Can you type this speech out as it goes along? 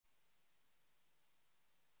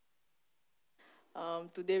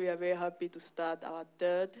Today we are very happy to start our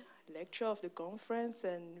third lecture of the conference,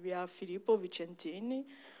 and we have Filippo Vicentini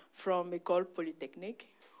from Ecole Polytechnique,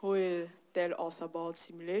 who will tell us about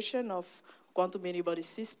simulation of quantum many-body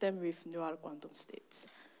system with neural quantum states.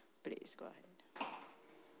 Please go ahead.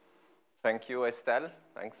 Thank you, Estelle.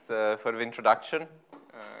 Thanks for the introduction.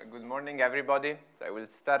 Good morning, everybody. So I will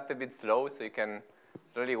start a bit slow so you can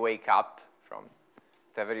slowly wake up from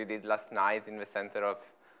whatever you did last night in the center of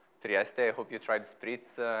Trieste. I hope you tried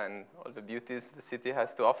spritz and all the beauties the city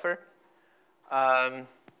has to offer.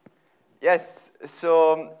 Yes,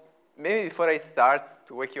 so maybe before I start,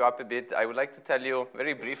 to wake you up a bit, I would like to tell you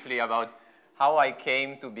very briefly about how I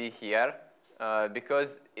came to be here,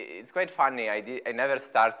 because it's quite funny. I never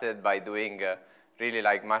started by doing really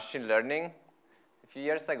like machine learning. A few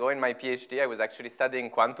years ago in my PhD, I was actually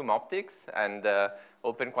studying quantum optics and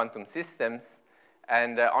open quantum systems.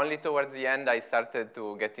 And only towards the end, I started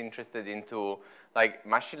to get interested into like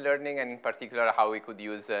machine learning, and in particular, how we could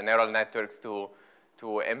use neural networks to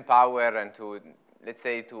empower and to, let's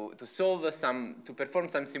say, to perform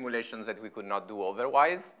some simulations that we could not do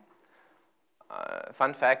otherwise.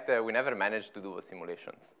 Fun fact, we never managed to do those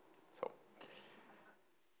simulations.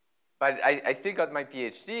 But I still got my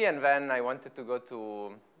PhD, and then I wanted to go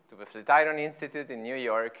to the Flatiron Institute in New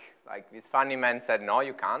York. Like, this funny man said, no,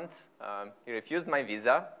 you can't. He refused my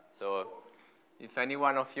visa. So if any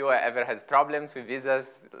one of you ever has problems with visas,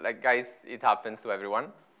 like, guys, it happens to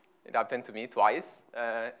everyone. It happened to me twice.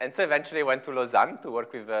 And so eventually I went to Lausanne to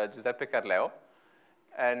work with Giuseppe Carleo,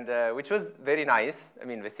 and which was very nice. I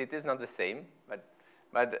mean, the city is not the same,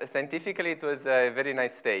 but scientifically it was a very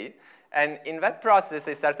nice stay. And in that process,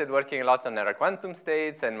 I started working a lot on neural quantum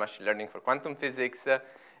states and machine learning for quantum physics.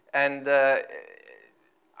 And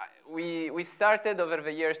we started over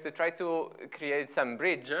the years to try to create some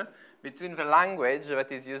bridge between the language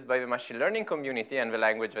that is used by the machine learning community and the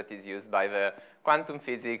language that is used by the quantum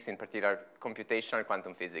physics, in particular computational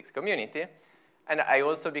quantum physics community. And I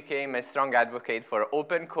also became a strong advocate for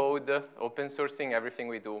open code, open sourcing everything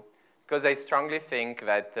we do, because I strongly think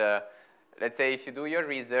that, let's say, if you do your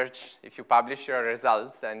research, if you publish your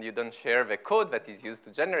results and you don't share the code that is used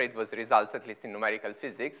to generate those results, at least in numerical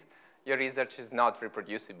physics, your research is not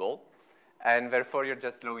reproducible. And therefore, you're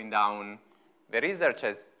just slowing down the research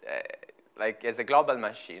as a global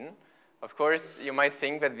machine. Of course, you might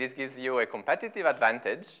think that this gives you a competitive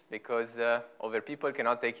advantage because other people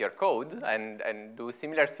cannot take your code and do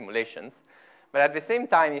similar simulations. But at the same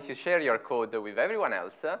time, if you share your code with everyone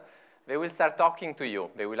else, they will start talking to you.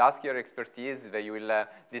 They will ask your expertise. They will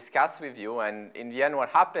discuss with you. And in the end, what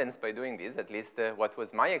happens by doing this, at least what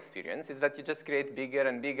was my experience, is that you just create bigger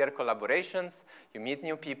and bigger collaborations. You meet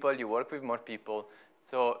new people. You work with more people.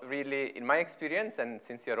 So really, in my experience, and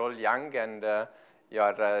since you're all young and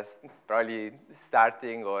you're probably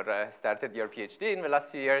starting or started your PhD in the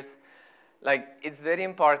last few years, like, it's very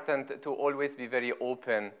important to always be very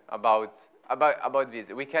open about this.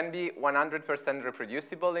 We can be 100%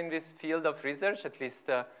 reproducible in this field of research, at least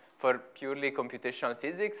for purely computational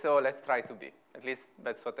physics, so let's try to be. At least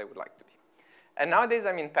that's what I would like to be. And nowadays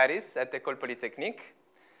I'm in Paris at Ecole Polytechnique,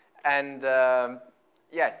 and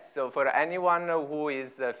yes, so for anyone who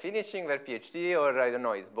is finishing their PhD, or I don't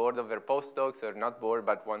know, is bored of their postdocs, or not bored,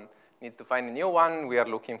 but one needs to find a new one, we are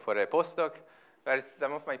looking for a postdoc. There's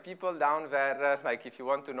some of my people down there, like if you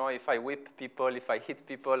want to know if I whip people, if I hit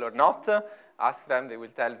people or not, ask them, they will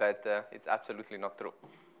tell that it's absolutely not true,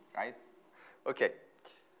 right? Okay,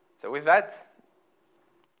 so with that,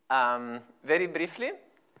 very briefly,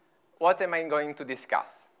 what am I going to discuss,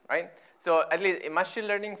 right? So at least in machine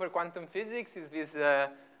learning for quantum physics is this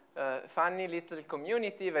funny little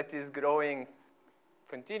community that is growing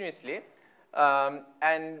continuously,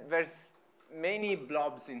 and there's many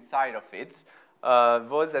blobs inside of it.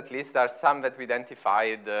 Those, at least, are some that we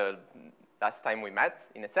identified last time we met,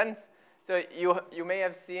 in a sense. So you may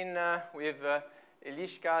have seen with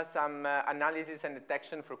Eliška some analysis and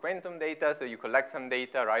detection for quantum data. So you collect some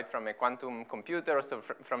data, right, from a quantum computer, or so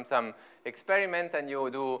from some experiment, and you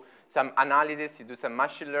do some analysis. You do some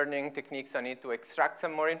machine learning techniques on it to extract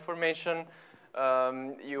some more information.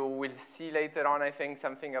 You will see later on, I think,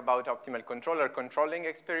 something about optimal control or controlling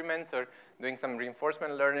experiments, or doing some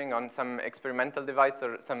reinforcement learning on some experimental device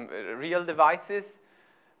or some real devices.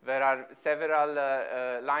 There are several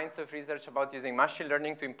lines of research about using machine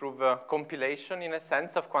learning to improve compilation, in a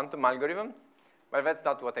sense, of quantum algorithms. But that's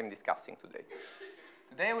not what I'm discussing today.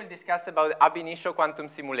 Today I will discuss about ab initio quantum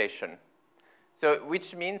simulation. So,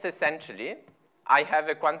 which means, essentially, I have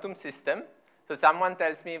a quantum system. So someone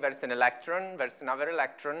tells me there's an electron, there's another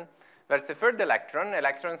electron, there's a third electron.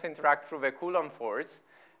 Electrons interact through the Coulomb force,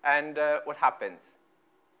 and what happens?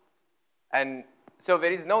 And so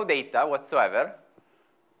there is no data whatsoever.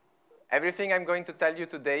 Everything I'm going to tell you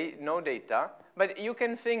today, no data. But you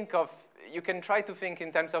can try to think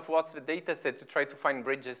in terms of what's the data set to try to find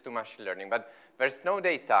bridges to machine learning. But there's no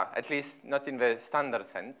data, at least not in the standard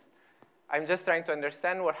sense. I'm just trying to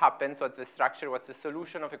understand what happens, what's the structure, what's the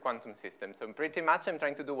solution of a quantum system. So pretty much I'm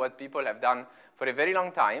trying to do what people have done for a very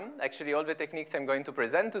long time. Actually, all the techniques I'm going to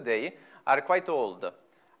present today are quite old.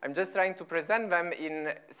 I'm just trying to present them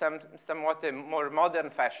in somewhat a more modern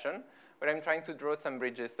fashion, where I'm trying to draw some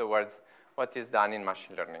bridges towards what is done in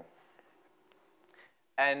machine learning.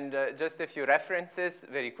 And just a few references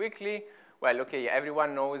very quickly. Well, okay,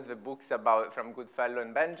 everyone knows the books from Goodfellow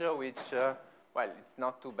and Benjo, which, well, it's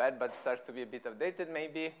not too bad, but starts to be a bit outdated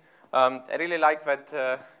maybe. I really like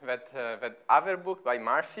that other book by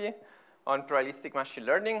Murphy on probabilistic machine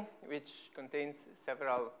learning, which contains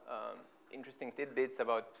several interesting tidbits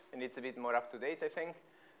about, and it's a bit more up to date, I think.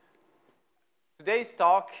 Today's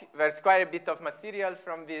talk, there's quite a bit of material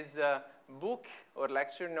from this book or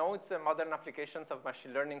lecture notes, Modern Applications of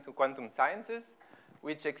Machine Learning to Quantum Sciences,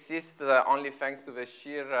 which exists only thanks to the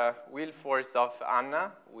sheer will force of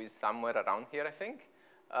Anna, who is somewhere around here, I think,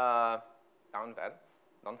 down there,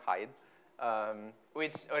 don't hide,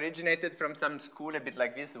 which originated from some school, a bit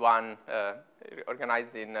like this one,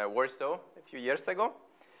 organized in Warsaw a few years ago.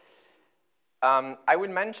 I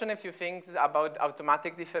will mention a few things about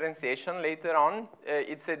automatic differentiation later on.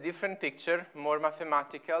 It's a different picture, more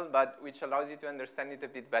mathematical, but which allows you to understand it a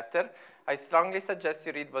bit better. I strongly suggest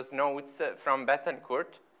you read those notes from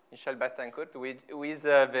Betancourt, Michel Betancourt, who is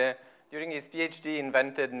during his PhD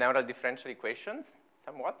invented neural differential equations,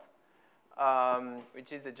 somewhat,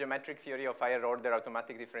 which is the geometric theory of higher order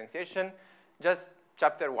automatic differentiation. Just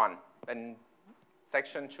chapter 1. And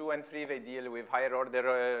Section 2 and 3, they deal with higher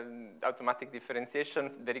order automatic differentiation,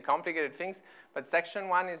 very complicated things. But section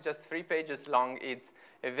 1 is just 3 pages long. It's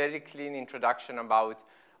a very clean introduction about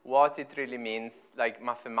what it really means, like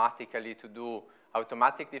mathematically, to do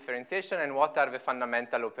automatic differentiation and what are the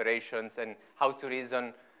fundamental operations and how to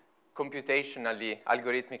reason computationally,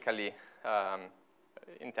 algorithmically,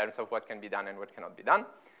 in terms of what can be done and what cannot be done.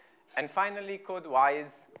 And finally,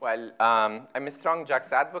 code-wise, well, I'm a strong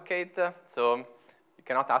JAX advocate, so you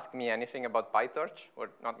cannot ask me anything about PyTorch, or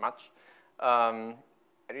not much. I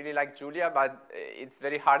really like Julia, but it's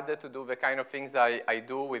very hard to do the kind of things I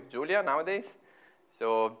do with Julia nowadays.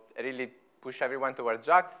 So I really push everyone towards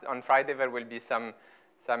JAX. On Friday, there will be some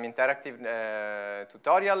interactive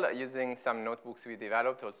tutorial using some notebooks we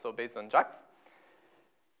developed, also based on JAX.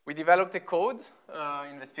 We developed a code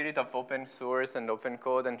in the spirit of open source and open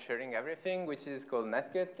code and sharing everything, which is called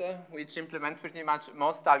NetGet, which implements pretty much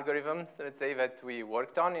most algorithms, let's say, that we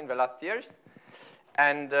worked on in the last years.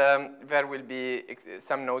 And there will be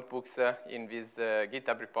some notebooks in this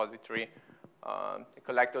GitHub repository. I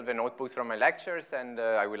collect all the notebooks from my lectures, and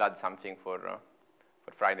I will add something for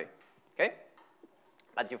Friday, okay?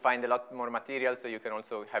 But you find a lot more material, so you can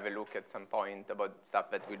also have a look at some point about stuff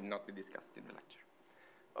that will not be discussed in the lecture.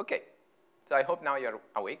 Okay, so I hope now you're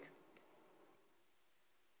awake.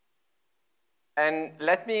 And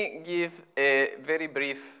let me give a very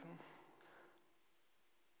brief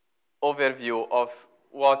overview of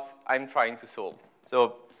what I'm trying to solve.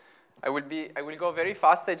 So I will go very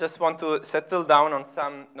fast. I just want to settle down on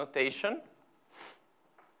some notation.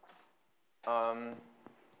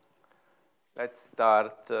 Let's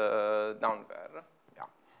start down there. Yeah.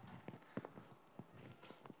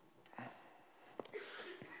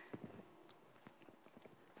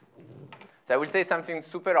 So I will say something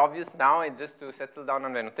super obvious now, just to settle down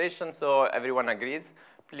on the notation so everyone agrees.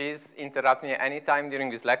 Please interrupt me anytime during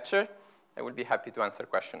this lecture. I will be happy to answer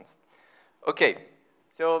questions. Okay,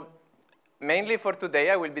 so mainly for today,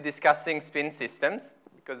 I will be discussing spin systems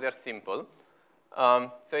because they're simple.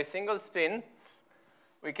 So a single spin,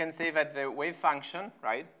 we can say that the wave function,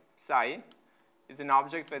 right, psi, is an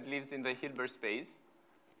object that lives in the Hilbert space,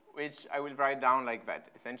 which I will write down like that.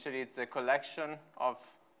 Essentially, it's a collection of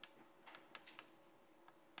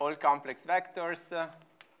all complex vectors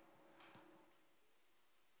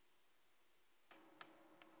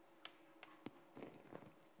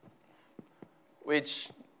which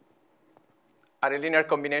are a linear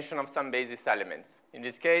combination of some basis elements. In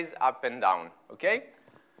this case, up and down, okay?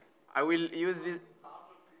 I will use this.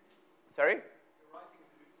 Sorry? Your writing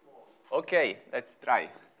is a bit small. Okay, let's try.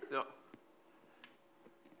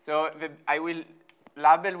 So I will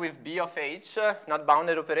label with B of H, not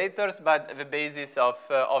bounded operators, but the basis of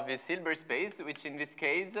this Hilbert space, which in this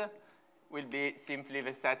case will be simply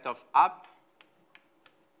the set of up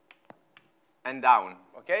and down,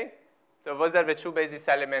 okay? So those are the two basis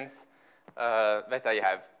elements that I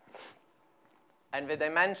have. And the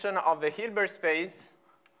dimension of the Hilbert space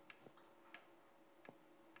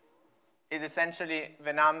is essentially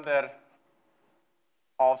the number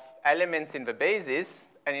of elements in the basis,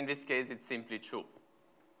 and in this case, it's simply 2.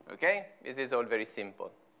 Okay? This is all very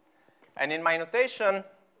simple. And in my notation,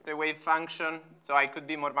 the wave function, so I could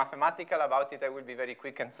be more mathematical about it. I will be very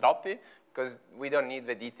quick and sloppy, because we don't need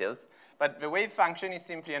the details. But the wave function is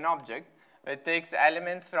simply an object that takes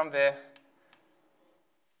elements from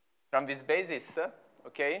this basis,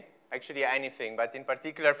 okay? Actually anything, but in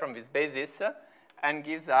particular from this basis, and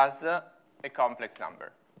gives us a complex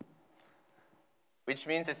number. Which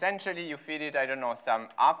means essentially you feed it, I don't know, some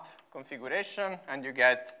up configuration, and you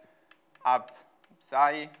get up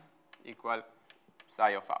psi equal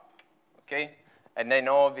psi of up, okay? And I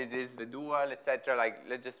know this is the dual, etc. Like,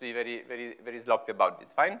 let's just be very, very, very sloppy about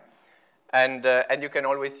this, fine? And you can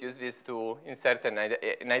always use this to insert an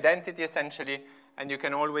identity, essentially, and you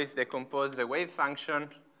can always decompose the wave function,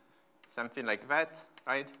 something like that,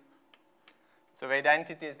 right? So the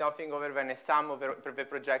identity is nothing other than a sum of the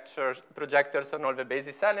projectors on all the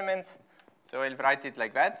basis elements. So I'll write it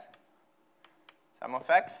like that. Sum of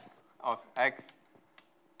x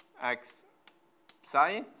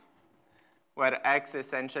psi, where x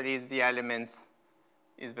essentially is the elements,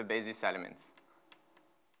 is the basis elements.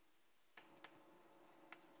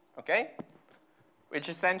 Okay? Which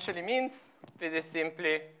essentially means this is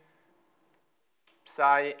simply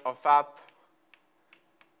psi of up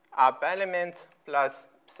element plus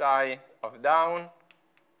psi of down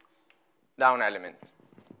element.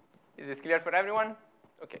 Is this clear for everyone?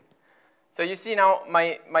 Okay. So you see now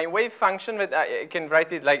my wave function, that I can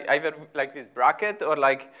write it like either like this bracket or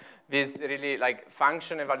like this really like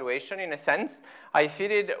function evaluation in a sense. I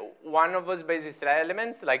feed it one of those basis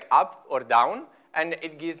elements like up or down, and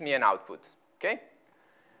it gives me an output, okay?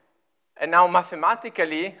 And now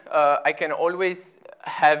mathematically, I can always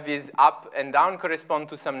have this up and down correspond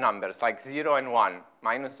to some numbers, like 0 and 1,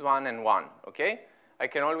 -1 and 1, okay? I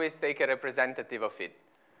can always take a representative of it.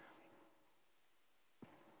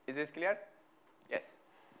 Is this clear? Yes.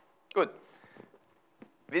 Good.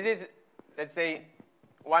 This is, let's say,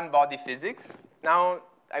 one body physics. Now,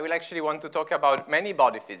 I will actually want to talk about many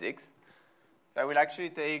body physics. So I will actually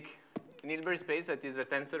take an Hilbert space that is a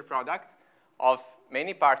tensor product of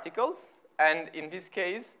many particles. And in this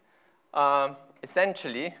case,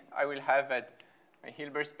 essentially, I will have that my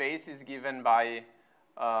Hilbert space is given by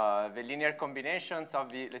the linear combinations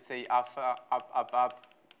of the, let's say, alpha,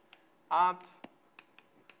 up,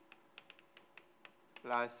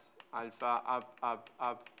 plus alpha,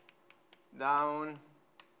 up, down,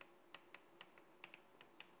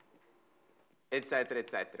 etc.,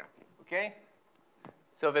 etc. Okay?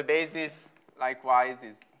 So the basis, likewise,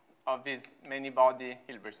 is of this many-body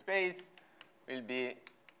Hilbert space will be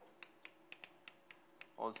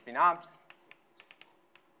all spin-ups,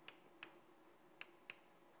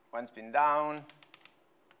 one spin down,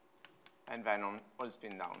 and then all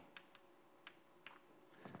spin down.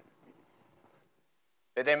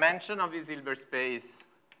 The dimension of this Hilbert space,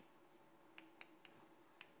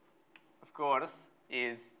 of course,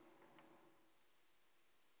 is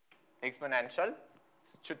exponential,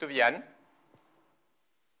 2 to the n.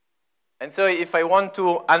 And so if I want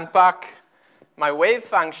to unpack my wave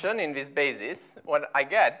function in this basis, what I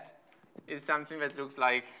get is something that looks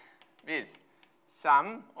like this.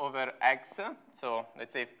 Sum over x, so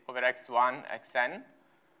let's say over x1, xn,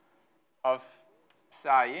 of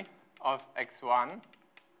psi of x1,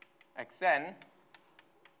 xn,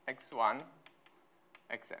 x1,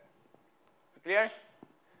 xn. Clear?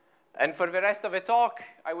 And for the rest of the talk,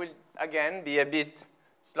 I will, again, be a bit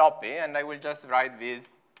sloppy, and I will just write this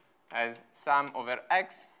as sum over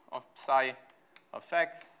x of psi of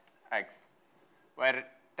x, where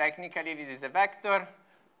technically this is a vector,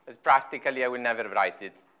 but practically I will never write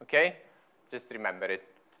it, okay? Just remember it.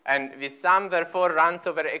 And this sum, therefore, runs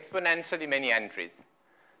over exponentially many entries.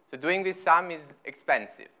 So doing this sum is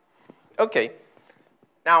expensive. Okay.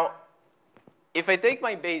 Now, if I take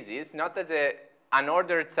my basis, not as an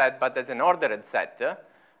unordered set, but as an ordered set,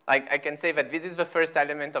 like I can say that this is the first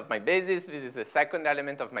element of my basis, this is the second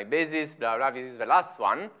element of my basis, blah, blah, this is the last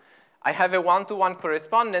one. I have a one-to-one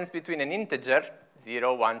correspondence between an integer,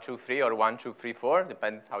 0, 1, 2, 3, or 1, 2, 3, 4,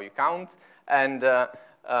 depends how you count, and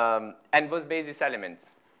those basis elements.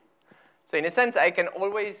 So in a sense, I can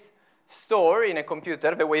always store in a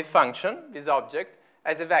computer the wave function, this object,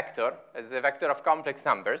 as a vector of complex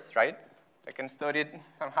numbers, right? I can store it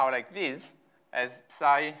somehow like this, as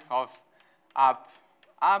psi of up,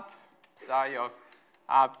 psi of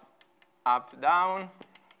up, down,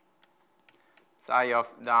 psi of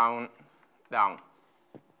down,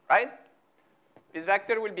 right? this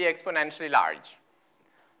vector will be exponentially large.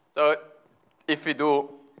 So if we do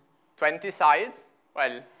 20 sides,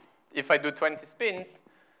 well, if I do 20 spins,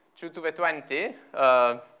 2 to the 20,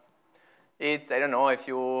 it's, I don't know, if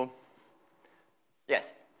you,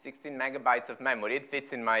 yes, 16 megabytes of memory. It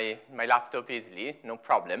fits in my laptop easily, no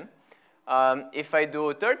problem. If I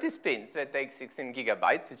do 30 spins, that takes 16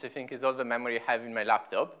 gigabytes, which I think is all the memory I have in my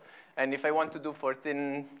laptop. And if I want to do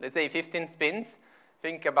 14, let's say 15 spins,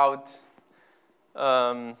 think about,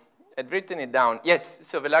 I'd written it down. Yes,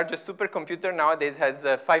 so the largest supercomputer nowadays has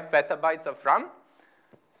 5 petabytes of RAM.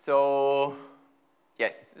 So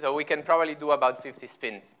yes, so we can probably do about 50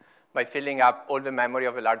 spins by filling up all the memory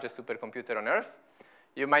of the largest supercomputer on Earth.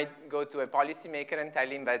 You might go to a policymaker and tell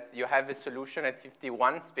him that you have a solution at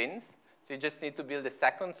 51 spins, so you just need to build a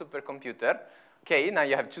second supercomputer. Okay, now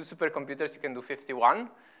you have 2 supercomputers, you can do 51.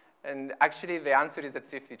 And actually, the answer is at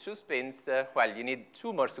 52 spins, well, you need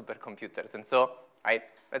 2 more supercomputers. And so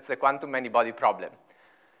that's the quantum many-body problem.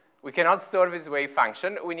 We cannot store this wave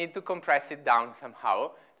function. We need to compress it down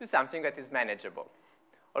somehow to something that is manageable.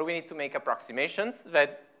 Or we need to make approximations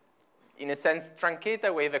that, in a sense, truncate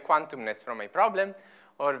away the quantumness from my problem,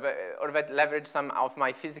 or that leverage some of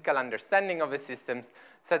my physical understanding of the systems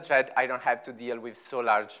such that I don't have to deal with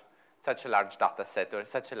such a large data set or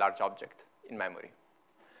such a large object in memory.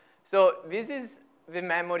 So this is the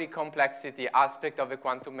memory complexity aspect of the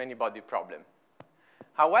quantum many-body problem.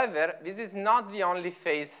 However, this is not the only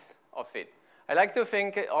phase of it. I like to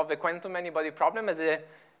think of the quantum many-body problem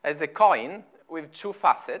as a coin with 2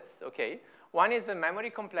 facets, okay? One is the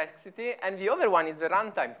memory complexity, and the other one is the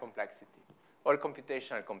runtime complexity, or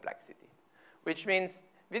computational complexity, which means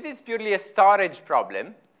this is purely a storage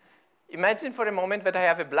problem. Imagine for a moment that I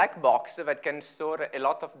have a black box that can store a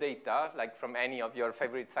lot of data, like from any of your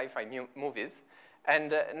favorite sci-fi movies.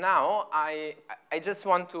 And now I just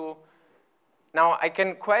want to, now I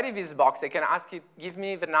can query this box. I can ask it, give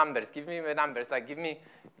me the numbers, like give me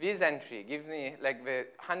this entry, give me like the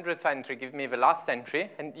 100th entry, give me the last entry,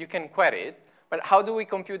 and you can query it. But how do we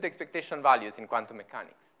compute expectation values in quantum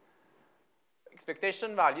mechanics?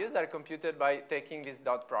 Expectation values are computed by taking this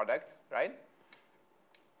dot product, right?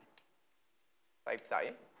 Type psi.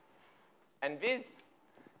 And this,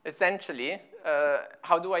 essentially,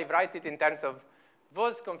 how do I write it in terms of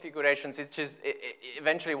those configurations, which is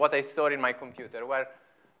eventually what I store in my computer, where,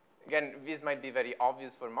 again, this might be very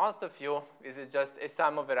obvious for most of you. This is just a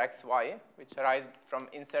sum over xy, which arises from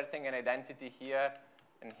inserting an identity here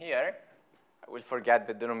and here. I will forget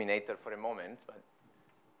the denominator for a moment, but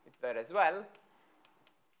it's there as well.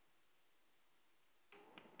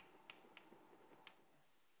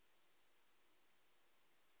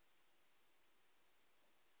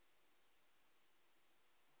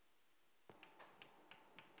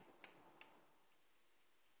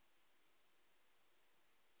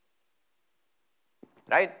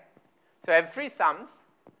 Right? So I have 3 sums.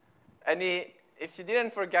 And if you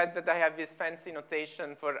didn't forget that I have this fancy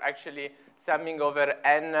notation for actually summing over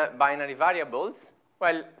n binary variables,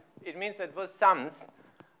 well, it means that those sums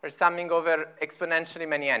are summing over exponentially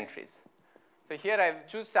many entries. So here I have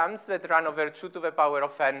 2 sums that run over 2 to the power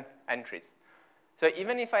of n entries. So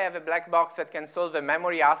even if I have a black box that can solve the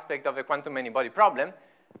memory aspect of a quantum many-body problem,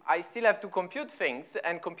 I still have to compute things,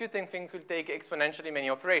 and computing things will take exponentially many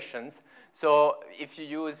operations. So if you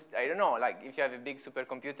use, I don't know, like if you have a big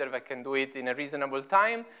supercomputer that can do it in a reasonable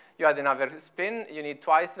time, you add another spin, you need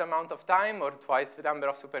twice the amount of time or twice the number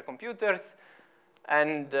of supercomputers,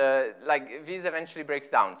 and like this eventually breaks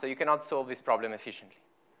down. So you cannot solve this problem efficiently.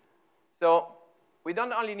 So we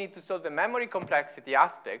don't only need to solve the memory complexity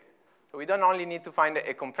aspect, so we don't only need to find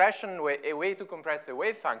a compression way, a way to compress the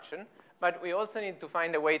wave function, but we also need to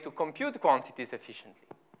find a way to compute quantities efficiently.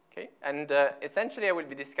 Okay? And essentially, I will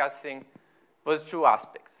be discussing those 2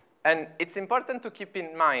 aspects. And it's important to keep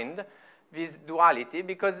in mind this duality,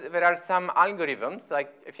 because there are some algorithms,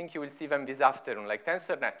 like I think you will see them this afternoon, like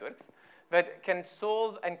tensor networks, that can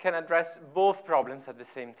solve and can address both problems at the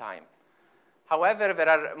same time. However, there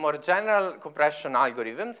are more general compression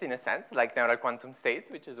algorithms, in a sense, like neural quantum states,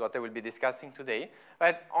 which is what I will be discussing today,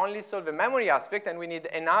 that only solve the memory aspect, and we need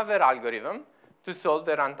another algorithm to solve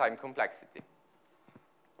the runtime complexity.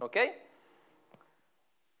 Okay?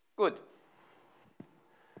 Good.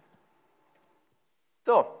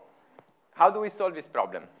 So, how do we solve this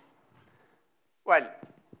problem? Well,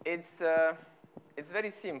 it's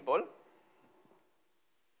very simple.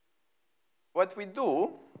 What we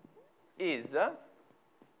do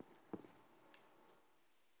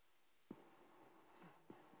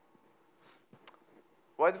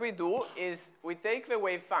is we take the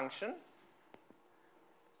wave function,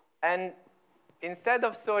 and instead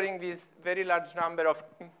of storing this very large number of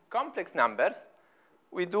complex numbers,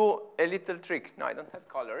 we do a little trick. No, I don't have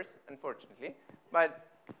colors, unfortunately, but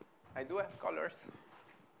I do have colors.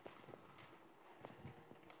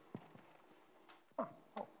 Oh,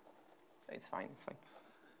 it's fine, it's fine.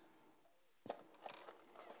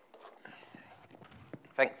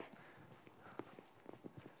 Thanks.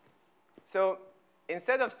 So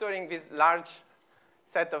instead of storing this large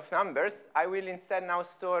set of numbers, I will instead now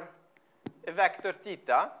store a vector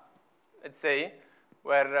theta, let's say,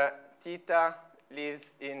 where theta lives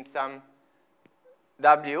in some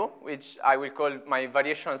W, which I will call my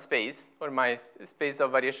variational space, or my space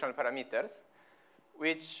of variational parameters,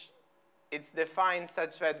 which it's defined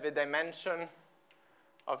such that the dimension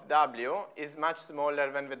of W is much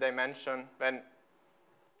smaller than the dimension, than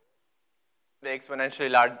the exponentially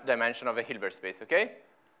large dimension of a Hilbert space, okay?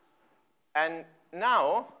 And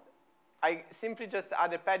now, I simply just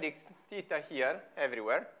add a padding theta here,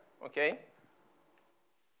 everywhere, okay?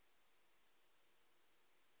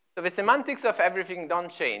 So the semantics of everything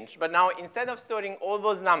don't change, but now instead of storing all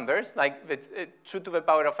those numbers, like the 2 to the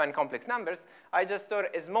power of n complex numbers, I just store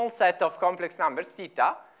a small set of complex numbers,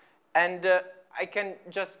 theta, and I can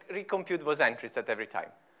just recompute those entries at every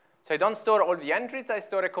time. So I don't store all the entries, I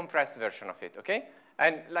store a compressed version of it, okay?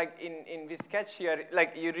 And like in this sketch here,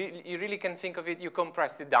 like you really can think of it, you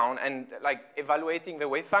compress it down, and like evaluating the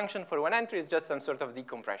wave function for one entry is just some sort of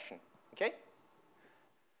decompression, okay?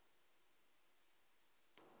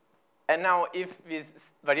 And now if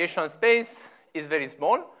this variational space is very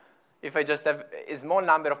small, if I just have a small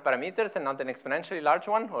number of parameters and not an exponentially large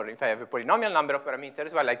one, or if I have a polynomial number of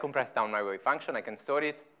parameters, well, I compress down my wave function, I can store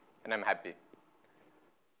it, and I'm happy.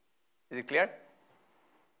 Is it clear?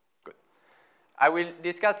 Good. I will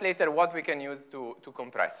discuss later what we can use to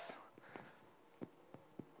compress.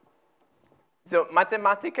 So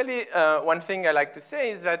mathematically, one thing I like to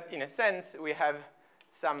say is that, in a sense, we have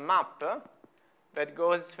some map that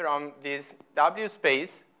goes from this W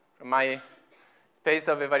space, from my space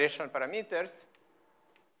of the variational parameters,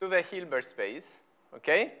 to the Hilbert space,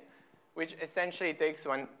 okay? Which essentially takes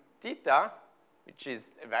one theta, which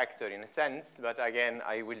is a vector in a sense, but again,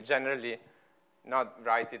 I will generally not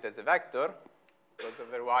write it as a vector, because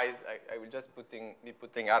otherwise I will just be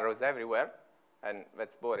putting arrows everywhere, and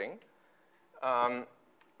that's boring. And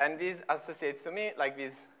this associates to me like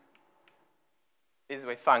this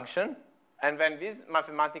wave function, and then this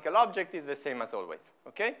mathematical object is the same as always,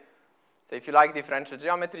 okay? So if you like differential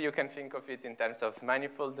geometry, you can think of it in terms of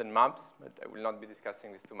manifolds and maps, but I will not be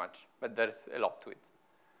discussing this too much, but there's a lot to it.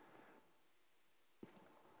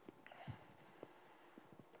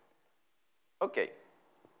 Okay.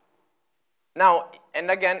 Now, and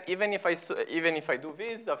again, even if I do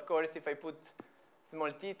this, of course, if I put small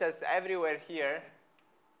thetas everywhere here,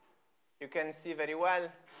 you can see very well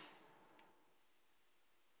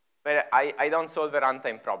but I don't solve the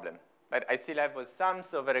runtime problem. But I still have those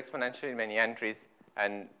sums over exponentially many entries,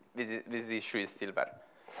 and this issue is still there.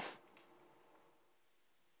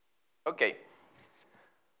 Okay.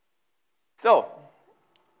 So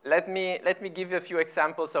let me give you a few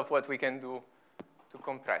examples of what we can do to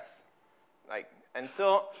compress. And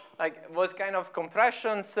so those kind of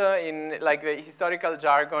compressions in the historical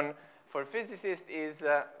jargon for physicists is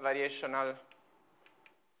variational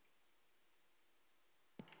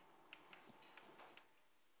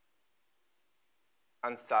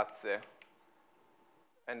ansatze.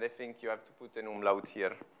 And I think you have to put an umlaut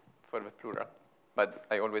here for the plural. But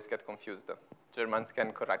I always get confused. Germans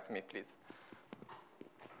can correct me, please.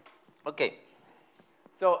 OK.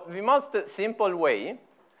 So the most simple way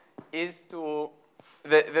is to,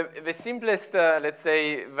 the simplest, let's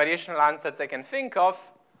say, variational ansatz I can think of,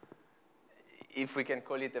 if we can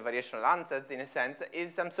call it a variational ansatz in a sense,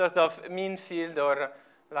 is some sort of mean field or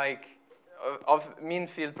of mean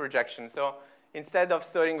field projection. So instead of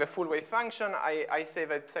storing the full wave function, I say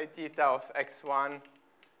that psi theta of x1,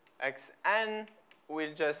 xn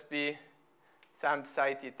will just be some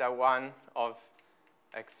psi theta 1 of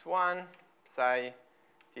x1, psi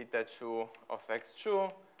theta 2 of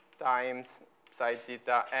x2 times psi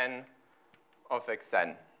theta n of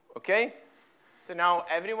xn, okay? So now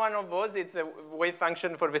every one of those, it's a wave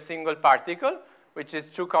function for the single particle, which is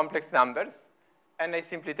 2 complex numbers, and I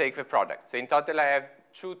simply take the product. So in total, I have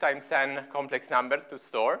 2 times n complex numbers to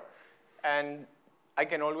store, and I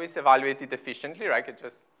can always evaluate it efficiently, right? I can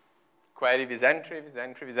just query this entry, this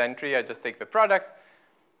entry, this entry, I just take the product.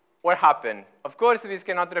 What happened? Of course, this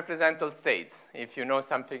cannot represent all states. If you know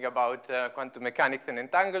something about quantum mechanics and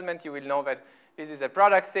entanglement, you will know that this is a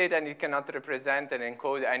product state, and it cannot represent and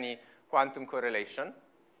encode any quantum correlation.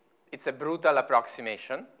 It's a brutal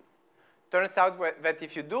approximation. turns out that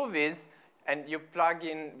if you do this, and you plug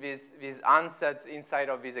in these ansatz inside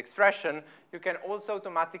of this expression, you can also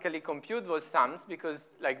automatically compute those sums because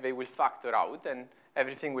like they will factor out and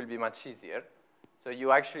everything will be much easier. So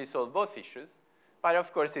you actually solve both issues. But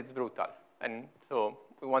of course, it's brutal. And so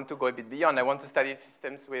we want to go a bit beyond. I want to study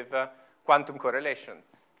systems with quantum correlations.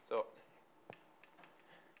 So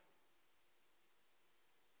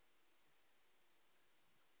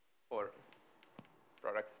for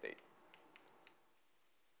product state.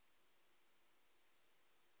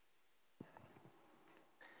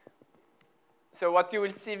 So what you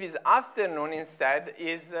will see this afternoon instead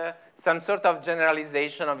is some sort of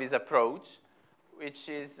generalization of this approach, which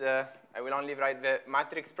is, I will only write the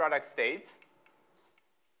matrix product state,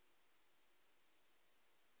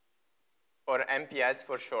 or MPS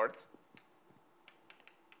for short.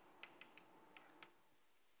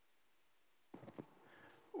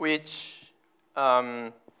 Which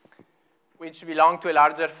belong to a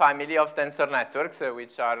larger family of tensor networks,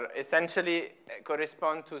 which are essentially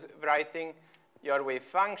correspond to writing your wave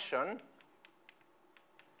function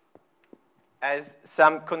as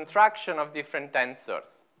some contraction of different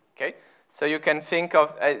tensors, okay? So you can think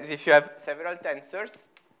of as if you have several tensors.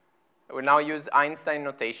 I will now use Einstein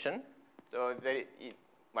notation. So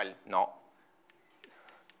well, no.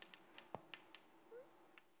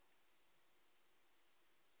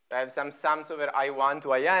 I have some sums over I1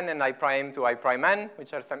 to IN and I prime to I prime N,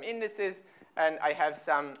 which are some indices. And I have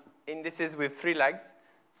some indices with 3 legs.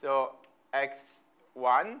 So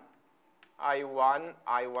X1, I1,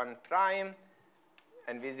 I1 prime.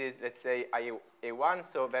 And this is, let's say, A1.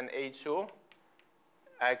 So then A2,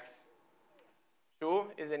 X2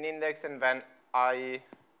 is an index. And then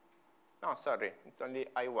no, sorry, it's only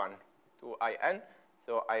I1 to IN.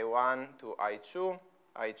 So I1 to I2,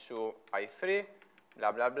 I2, I3.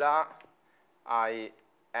 Blah, blah, blah,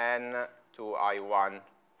 IN to I1,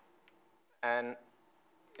 and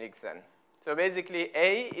Xn. So basically,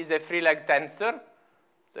 A is a free-leg tensor.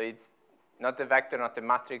 So it's not a vector, not a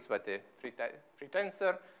matrix, but a free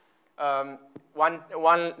tensor. One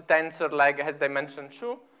tensor leg has dimension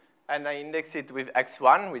 2, and I index it with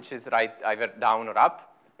X1, which is right either down or up.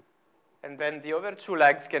 And then the other 2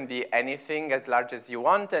 legs can be anything as large as you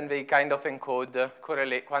want, and they kind of encode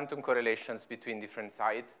quantum correlations between different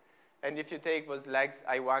sides. And if you take those legs,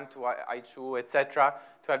 I1 to I2, etc.,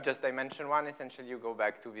 to have just dimension 1, essentially you go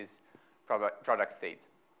back to this product state.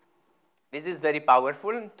 This is very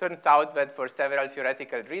powerful. Turns out that for several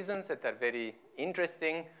theoretical reasons that are very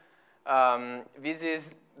interesting, this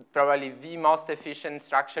is probably the most efficient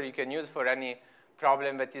structure you can use for any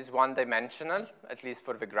problem that is one-dimensional, at least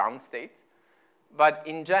for the ground state. But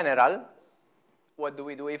in general, what do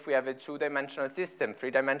we do if we have a 2-dimensional system,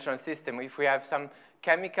 3-dimensional system, if we have some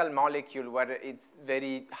chemical molecule where it's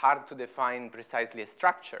very hard to define precisely a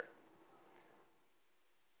structure?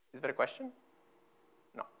 Is there a question?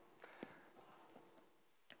 No.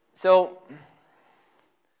 So,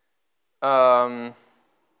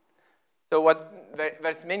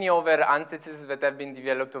 there's many other ansatz that have been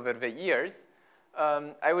developed over the years.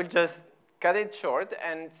 I will just cut it short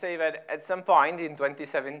and say that at some point in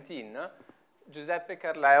 2017, Giuseppe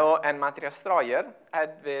Carleo and Matthias Stroyer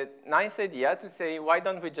had the nice idea to say, why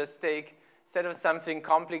don't we just take, instead of something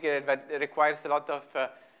complicated that requires a lot of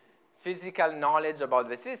physical knowledge about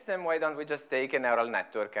the system, why don't we just take a neural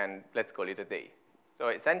network and let's call it a day? So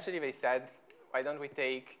essentially they said, why don't we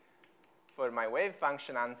take, for my wave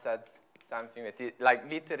function ansatz, something that is like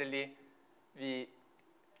literally the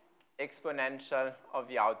exponential of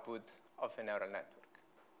the output of a neural network.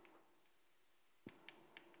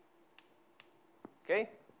 Okay?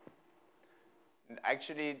 And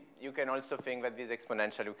actually, you can also think that this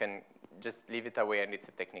exponential, you can just leave it away and it's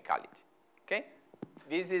a technicality. Okay?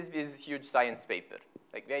 This is this huge science paper.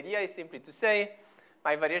 Like the idea is simply to say,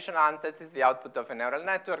 my variational ansatz is the output of a neural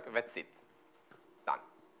network, that's it. Done.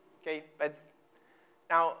 Okay?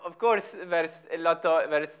 Now, of course, there's a lot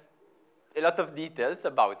of details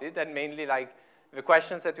about it, and mainly like the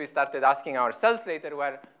questions that we started asking ourselves later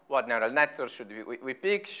were, what neural networks should we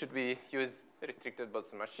pick? Should we use restricted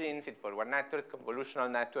Boltzmann machine, feed-forward networks,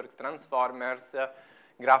 convolutional networks, transformers,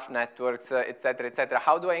 graph networks, et cetera, et cetera?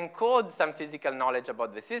 How do I encode some physical knowledge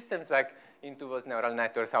about the systems back into those neural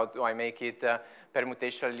networks? How do I make it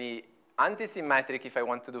permutationally anti-symmetric if I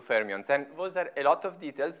want to do fermions? And those are a lot of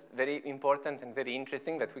details, very important and very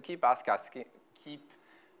interesting, that we keep asking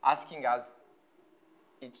us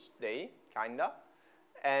each day, kinda.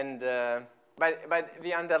 And but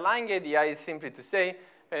the underlying idea is simply to say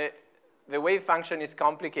the wave function is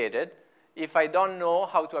complicated. If I don't know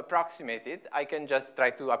how to approximate it, I can just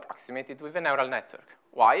try to approximate it with a neural network.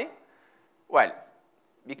 Why? Well,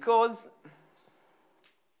 because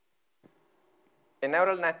a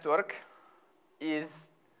neural network is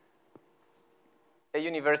a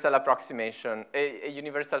universal approximation, a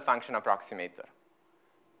universal function approximator.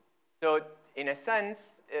 So in a sense,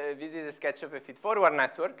 this is a sketch of a feed-forward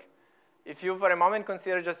network. If you, for a moment,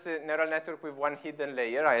 consider just a neural network with one hidden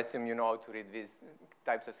layer, I assume you know how to read these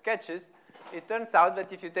types of sketches, it turns out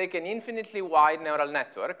that if you take an infinitely wide neural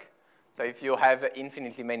network, so if you have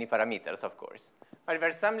infinitely many parameters, of course, but there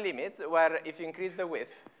are some limits where if you increase the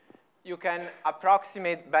width, you can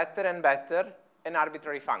approximate better and better an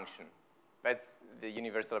arbitrary function. That's the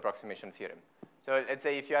universal approximation theorem. So let's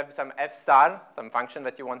say if you have some f star, some function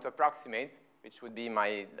that you want to approximate, which would be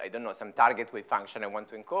my, I don't know, some target wave function I want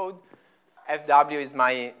to encode, fw is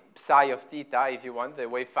my psi of theta, if you want, the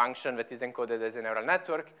wave function that is encoded as a neural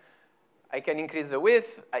network. I can increase the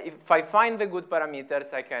width. If I find the good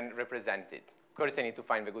parameters, I can represent it. Of course, I need to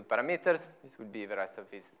find the good parameters. This will be the rest of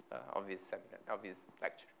this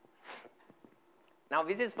lecture. Now,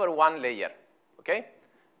 this is for one layer, okay?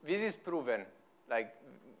 This is proven, like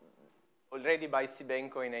already by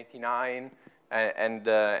Sibenko in '89 and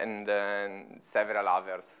several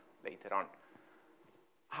others later on.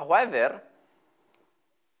 However,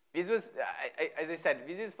 this was, as I said,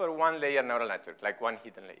 this is for one layer neural network, like one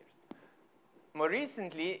hidden layer. More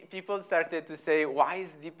recently, people started to say, why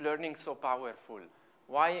is deep learning so powerful?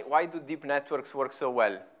 Why do deep networks work so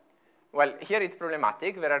well? Well, here it's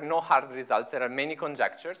problematic. There are no hard results. There are many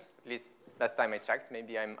conjectures. At least last time I checked.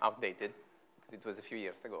 Maybe I'm outdated, because it was a few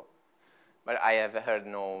years ago. But I have heard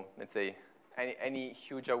no, let's say, any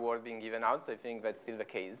huge award being given out, so I think that's still the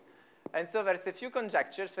case. And so there's a few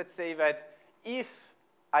conjectures that say that if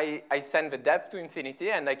I send the depth to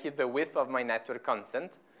infinity and I keep the width of my network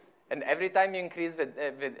constant, and every time you increase the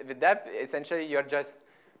depth, essentially you're just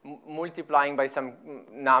multiplying by some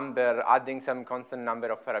number, adding some constant number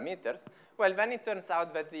of parameters. Well, then it turns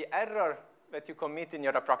out that the error that you commit in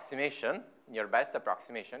your approximation, your best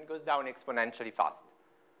approximation, goes down exponentially fast.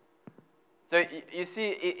 So you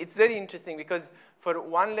see, it's very interesting because for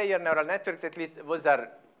one layer neural networks, at least, those are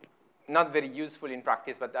not very useful in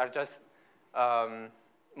practice, but are just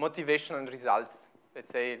motivational results. Let's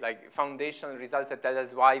say, like foundational results that tell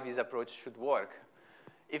us why this approach should work.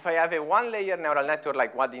 If I have a one-layer neural network,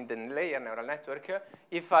 like one hidden layer neural network,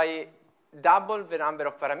 if I double the number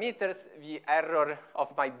of parameters, the error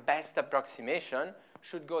of my best approximation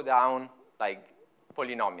should go down like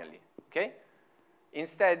polynomially, okay?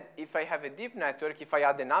 Instead, if I have a deep network, if I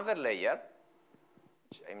add another layer,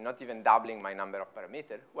 which I'm not even doubling my number of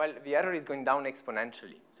parameters, well, the error is going down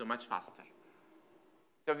exponentially, so much faster.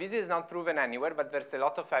 So this is not proven anywhere, but there's a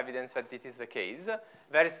lot of evidence that it is the case.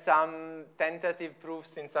 There's some tentative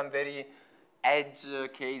proofs in some very edge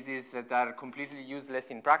cases that are completely useless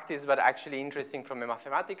in practice, but actually interesting from a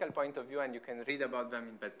mathematical point of view, and you can read about them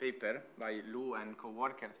in that paper by Lu and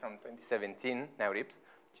co-workers from 2017, NeoRIPS,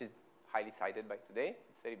 which is highly cited by today.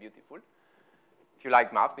 It's very beautiful, if you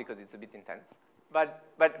like math, because it's a bit intense. But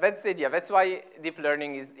that's the idea. That's why deep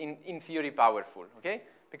learning is, in theory, powerful, okay?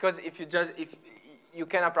 Because if you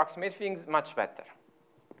can approximate things much better.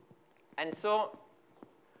 And so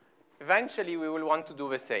eventually we will want to do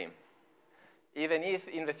the same. Even if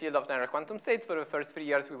in the field of neural quantum states, for the first 3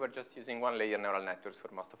 years, we were just using one-layer neural networks for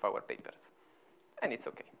most of our papers. And it's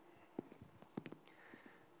okay.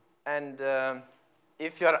 And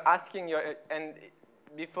if you're asking and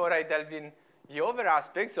before I delve in the other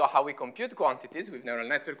aspects, so how we compute quantities with neural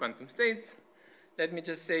network quantum states, let me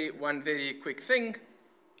just say one very quick thing.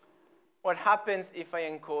 What happens if I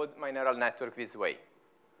encode my neural network this way?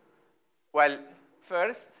 Well,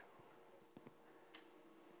 first,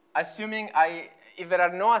 assuming if there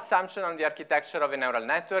are no assumptions on the architecture of a neural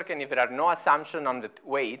network and if there are no assumptions on the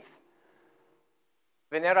weights,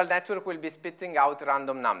 the neural network will be spitting out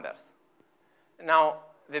random numbers. Now,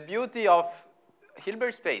 the beauty of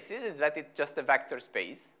Hilbert spaces is that it's just a vector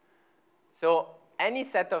space. So any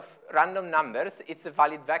set of random numbers, it's a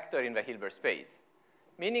valid vector in the Hilbert space.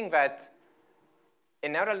 Meaning that a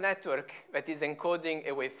neural network that is encoding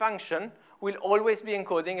a wave function will always be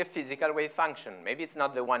encoding a physical wave function. Maybe it's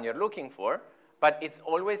not the one you're looking for, but it's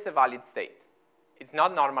always a valid state. It's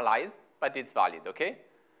not normalized, but it's valid, okay?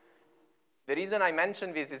 The reason I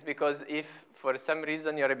mention this is because if for some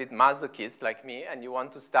reason you're a bit masochist like me and you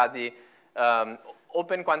want to study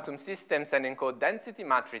open quantum systems and encode density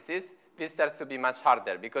matrices, this starts to be much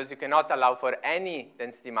harder because you cannot allow for any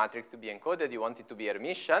density matrix to be encoded. You want it to be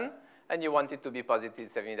Hermitian, and you want it to be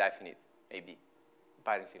positive semi-definite, maybe.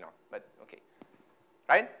 Apparently not, but okay.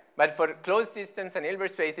 Right? But for closed systems and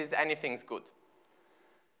Hilbert spaces, anything's good.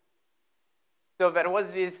 So there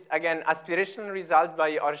was this, again, aspirational result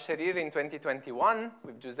by Orcherir in 2021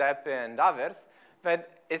 with Giuseppe and others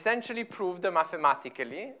that essentially proved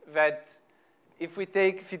mathematically that if we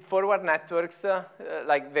take feed-forward networks,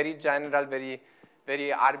 like very general,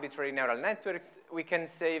 very arbitrary neural networks, we can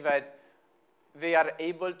say that they are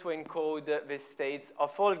able to encode the states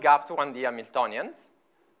of all gapped 1D Hamiltonians,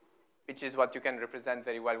 which is what you can represent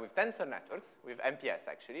very well with tensor networks, with MPS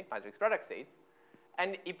actually, matrix product states.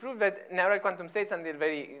 And it proved that neural quantum states under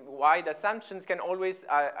very wide assumptions can always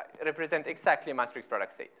represent exactly a matrix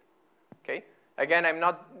product state, okay? Again, I'm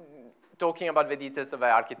not talking about the details of the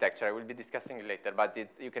architecture. I will be discussing it later, but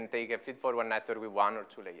you can take a feed-forward network with 1 or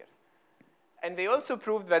 2 layers. And they also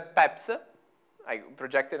proved that PEPs, like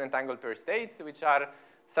projected entangled pair states, which are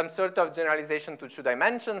some sort of generalization to 2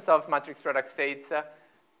 dimensions of matrix product states,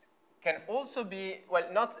 can also be, well,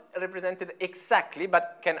 not represented exactly,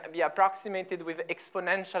 but can be approximated with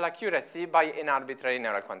exponential accuracy by an arbitrary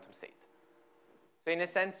neural quantum state. So in a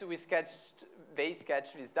sense, they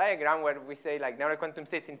sketched this diagram where we say, like, neural quantum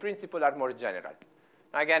states in principle are more general.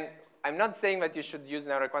 Now, again, I'm not saying that you should use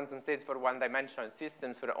neural quantum states for one-dimensional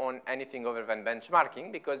systems for anything other than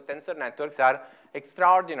benchmarking, because tensor networks are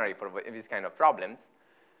extraordinary for these kind of problems.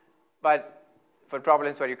 But for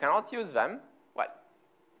problems where you cannot use them, well,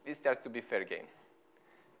 this starts to be fair game.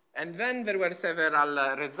 And then there were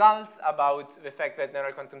several results about the fact that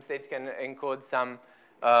neural quantum states can encode some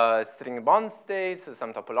string bond states,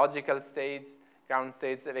 some topological states, ground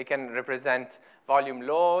states. They can represent volume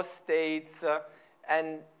law states.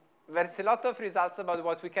 And there's a lot of results about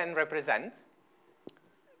what we can represent.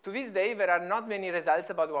 To this day, there are not many results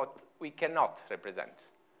about what we cannot represent,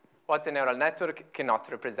 what a neural network cannot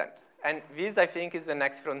represent. And this, I think, is the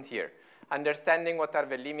next frontier, understanding what are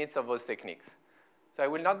the limits of those techniques. So I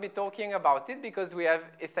will not be talking about it because we have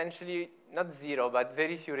essentially not 0, but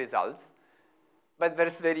very few results. But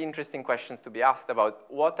there's very interesting questions to be asked about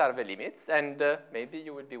what are the limits, and maybe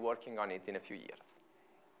you will be working on it in a few years.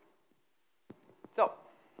 So,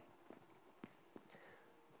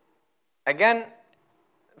 again,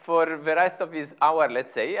 for the rest of this hour,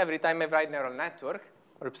 let's say, every time I write neural network,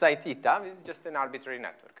 or psi theta, this is just an arbitrary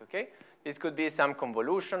network, okay? This could be some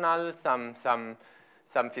convolutional,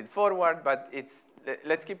 some feed forward, but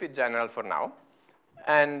let's keep it general for now.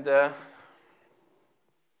 And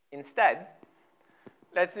instead,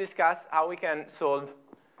 let's discuss how we can solve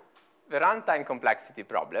the runtime complexity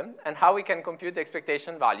problem and how we can compute the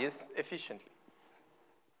expectation values efficiently.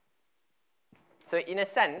 So in a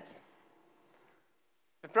sense,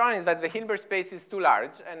 the problem is that the Hilbert space is too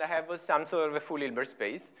large, and I have some sort of a full Hilbert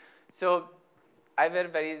space. So either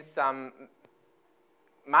there is some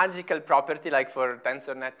magical property, like for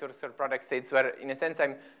tensor networks or product states, where in a sense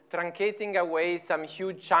I'm truncating away some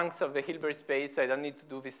huge chunks of the Hilbert space, so I don't need to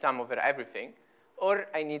do this sum over everything, or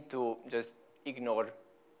I need to just ignore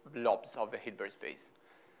blobs of the Hilbert space.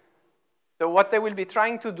 So what I will be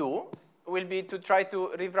trying to do will be to try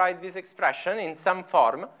to rewrite this expression in some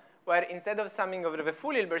form where instead of summing over the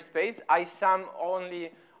full Hilbert space, I sum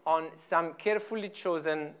only on some carefully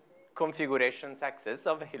chosen configurations axis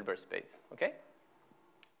of the Hilbert space, okay?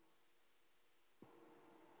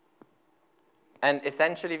 And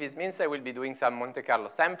essentially, this means I will be doing some Monte Carlo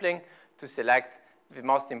sampling to select the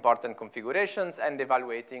most important configurations and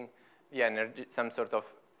evaluating the energy, some sort of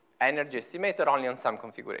energy estimator only on some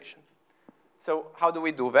configurations. So how do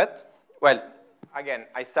we do that? Well, again,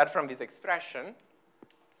 I start from this expression,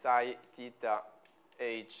 psi theta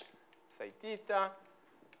h psi theta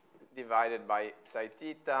divided by psi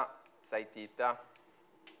theta psi theta.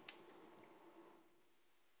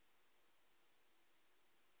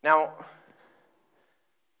 Now,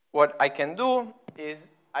 what I can do is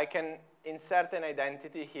I can insert an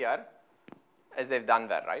identity here, as I've done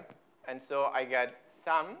that, right? And so I get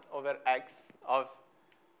sum over x of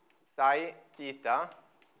psi theta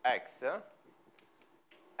x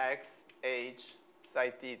x h psi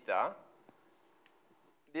theta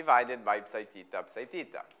divided by psi theta psi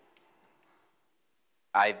theta.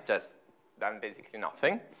 I've just done basically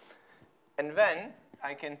nothing. And then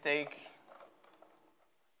I can take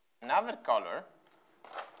another color,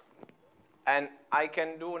 and I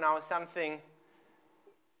can do now something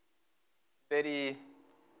very,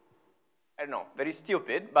 I don't know, very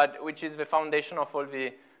stupid, but which is the foundation of all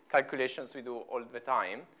the calculations we do all the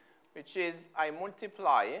time, which is I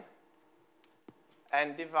multiply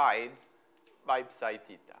and divide by psi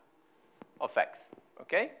theta of x,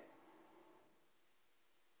 okay?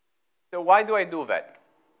 So why do I do that?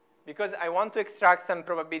 Because I want to extract some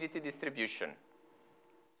probability distribution.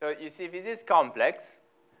 So you see, this is complex.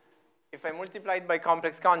 If I multiply it by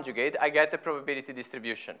complex conjugate, I get a probability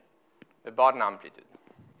distribution. the Born amplitude.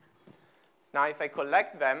 So now if I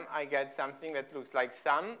collect them, I get something that looks like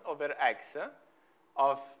sum over x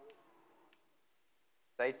of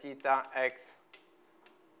psi theta x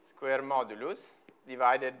square modulus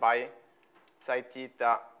divided by psi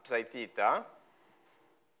theta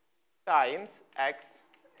times x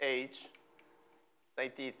h psi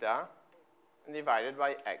theta divided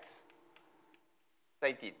by x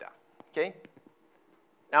psi theta. Okay?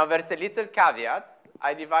 Now there's a little caveat.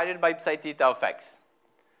 I divided by psi theta of x.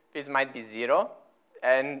 This might be 0,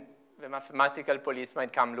 and the mathematical police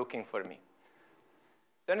might come looking for me.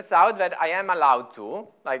 Turns out that I am allowed to,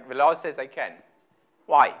 like the law says I can.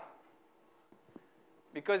 Why?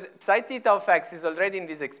 Because psi theta of x is already in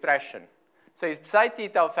this expression. So if psi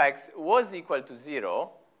theta of x was equal to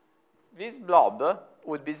 0, this blob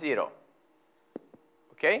would be 0.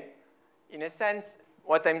 Okay? In a sense,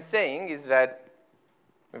 what I'm saying is that,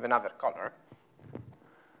 with another color,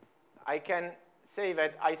 I can say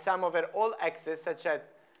that I sum over all x's such that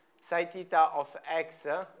psi theta of x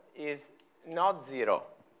is not 0.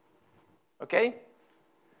 Okay?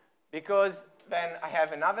 Because then I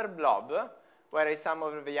have another blob where I sum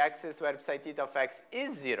over the x's where psi theta of x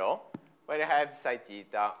is 0, where I have psi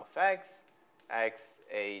theta of x, x,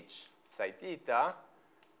 h, psi theta,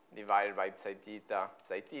 divided by psi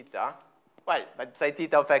theta. Well, but psi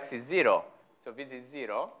theta of x is 0, so this is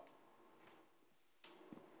 0.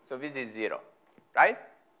 So this is 0, right?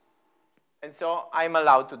 And so I'm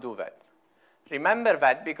allowed to do that. Remember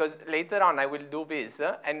that because later on I will do this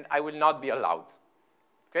and I will not be allowed.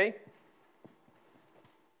 Okay?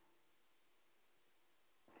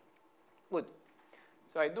 Good.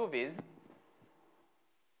 So I do this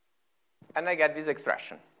and I get this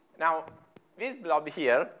expression. Now, this blob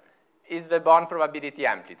here is the Born probability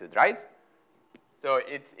amplitude, right? So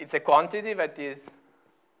it's a quantity that is,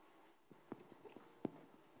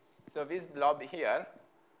 so this blob here,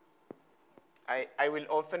 I will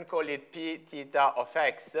often call it p theta of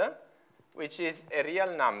x, which is a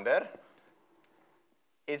real number.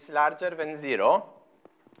 It's larger than 0,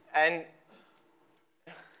 and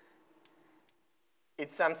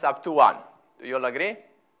it sums up to 1. Do you all agree? Is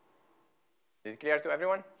it clear to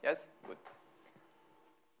everyone? Yes? Good.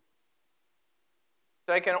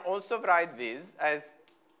 So I can also write this as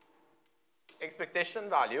expectation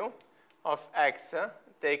value of x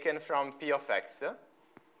taken from p of x,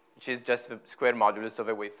 which is just the square modulus of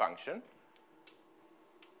a wave function,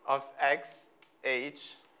 of x,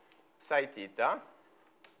 h, psi theta,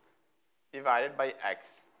 divided by x,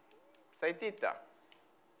 psi theta.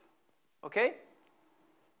 Okay?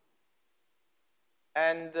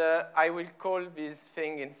 And I will call this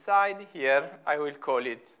thing inside here, I will call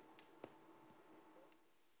it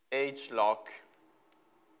h log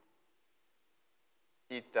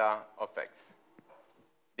theta of x.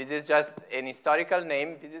 This is just an historical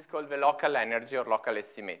name. This is called the local energy or local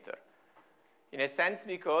estimator. In a sense,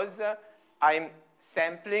 because I'm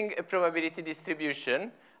sampling a probability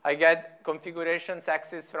distribution, I get configurations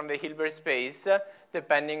axes from the Hilbert space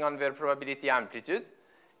depending on their probability amplitude.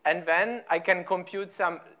 And then I can compute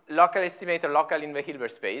some local estimator local in the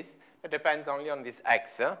Hilbert space. It depends only on this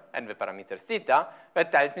x and the parameters theta,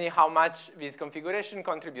 that tells me how much this configuration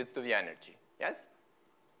contributes to the energy. Yes?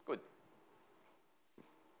 Good.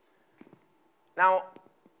 Now,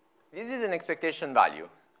 this is an expectation value.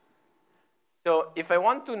 So if I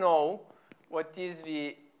want to know what is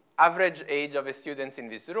the average age of the students in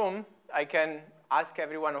this room, I can ask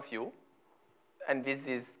every one of you, and this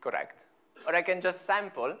is correct. Or I can just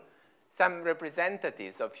sample some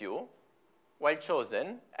representatives of you, well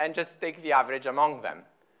chosen, and just take the average among them.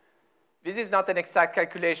 This is not an exact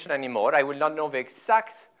calculation anymore. I will not know the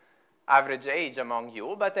exact average age among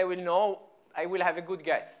you, but I will have a good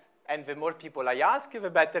guess. And the more people I ask, the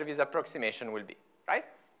better this approximation will be, right?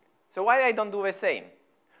 So why I don't do the same?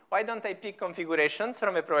 Why don't I pick configurations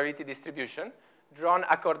from a probability distribution drawn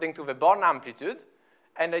according to the Born amplitude,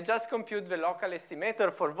 and I just compute the local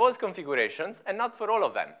estimator for those configurations and not for all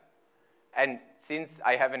of them? And since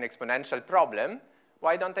I have an exponential problem,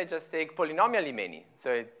 why don't I just take polynomially many?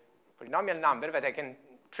 So a polynomial number that I can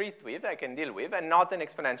treat with, I can deal with, and not an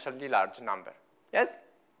exponentially large number. Yes?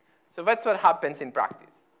 So that's what happens in practice.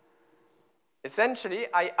 Essentially,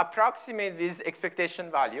 I approximate this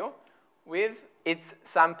expectation value with its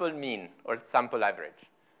sample mean or sample average,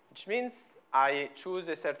 which means I choose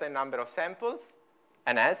a certain number of samples,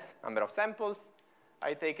 an S, number of samples.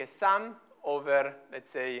 I take a sum over,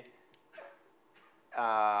 let's say,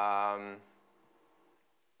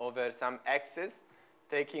 over some x's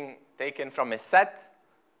taken from a set.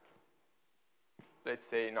 Let's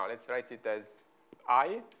say, no, let's write it as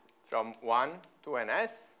I from 1 to an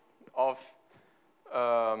S of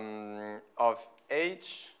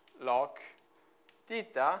h log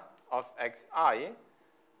theta of xi,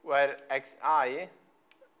 where xi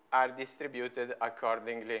are distributed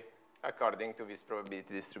according to this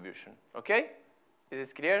probability distribution. Okay? Is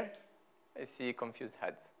this clear? I see confused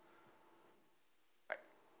heads. Right.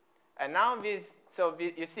 And now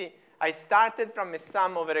you see, I started from a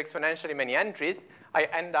sum over exponentially many entries. I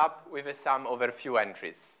end up with a sum over few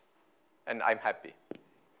entries. And I'm happy.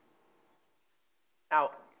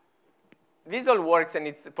 Now, this all works and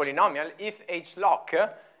it's polynomial if h log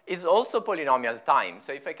is also polynomial time.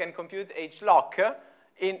 So if I can compute h log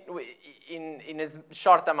in a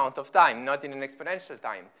short amount of time, not in an exponential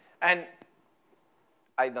time. And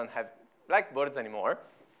I don't have blackboards anymore.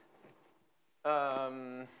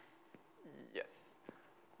 Yes.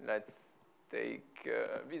 Let's take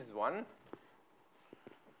this one.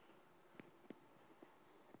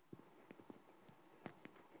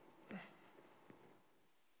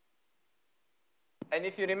 And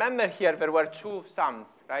if you remember here, there were two sums,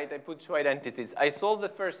 right? I put two identities. I solved the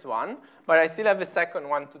first one, but I still have a second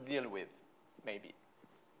one to deal with, maybe.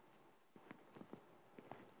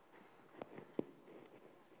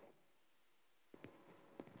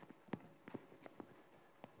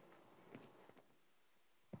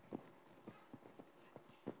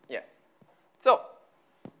 Yes. So,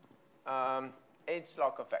 h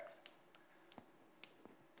log of x.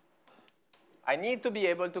 I need to be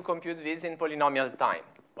able to compute this in polynomial time.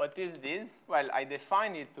 What is this? Well, I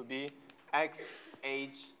define it to be x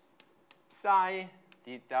h psi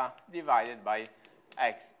theta divided by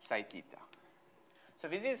x psi theta. So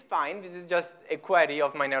this is fine. This is just a query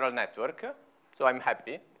of my neural network. So I'm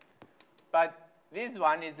happy. But this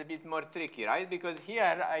one is a bit more tricky, right? Because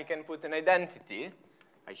here I can put an identity.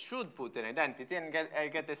 I should put an identity and I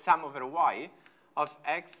get a sum over y of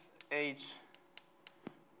x h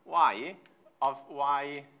y of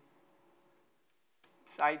y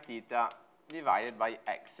psi theta divided by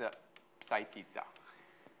x psi theta.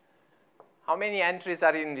 How many entries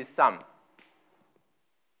are in this sum?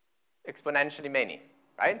 Exponentially many,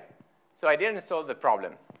 right? So I didn't solve the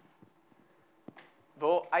problem.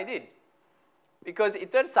 Though I did. Because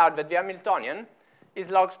it turns out that the Hamiltonian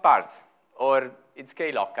is log sparse, or it's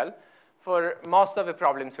k-local, for most of the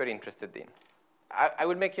problems we're interested in. I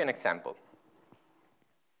will make you an example.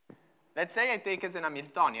 Let's say I take as an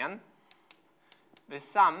Hamiltonian the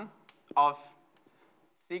sum of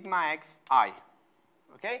sigma x I,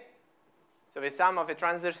 okay? So the sum of a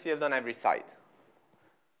transverse field on every side.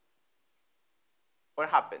 What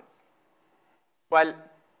happens? Well,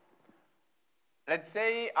 let's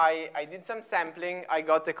say I did some sampling. I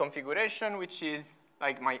got a configuration which is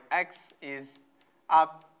like my x is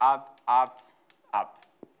up, up, up, up,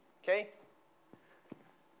 okay?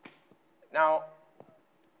 Now,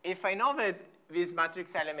 if I know that this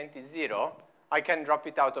matrix element is 0, I can drop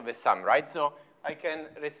it out of the sum, right? So I can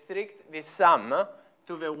restrict this sum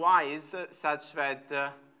to the y's such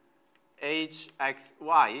that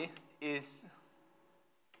hxy is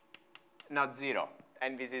not 0,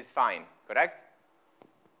 and this is fine, correct?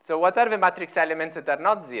 So what are the matrix elements that are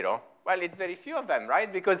not 0? Well, it's very few of them,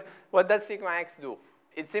 right? Because what does sigma x do?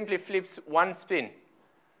 It simply flips one spin.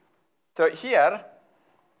 So here,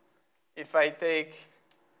 if I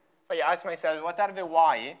ask myself, what are the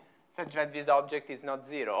y such that this object is not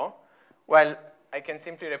 0? Well, I can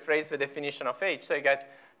simply replace the definition of h. So I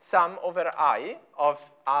get sum over I of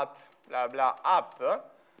up, blah, blah, up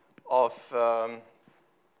of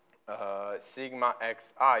sigma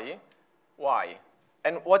xi, y.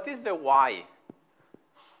 And what is the y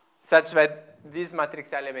such that this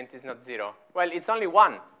matrix element is not 0? Well, it's only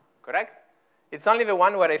one, correct? It's only the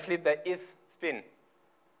one where I flip the if spin.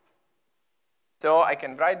 So I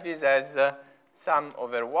can write this as sum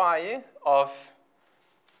over y of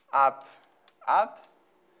up, up.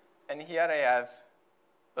 And here I have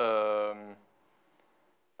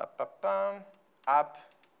up,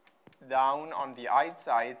 down on the ith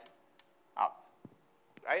side, up,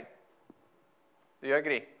 right? Do you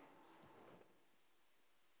agree?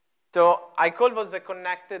 So I call those the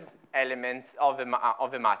connected elements of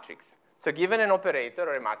the matrix. So given an operator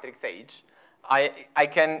or a matrix H, I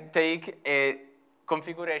can take a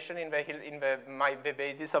configuration in the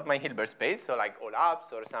basis of my Hilbert space, so like all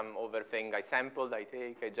ups or some other thing I sampled, I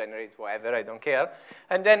take, I generate whatever, I don't care.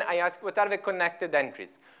 And then I ask, what are the connected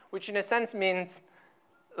entries? Which in a sense means,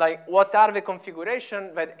 like, what are the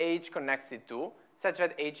configuration that H connects it to, such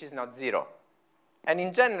that H is not 0? And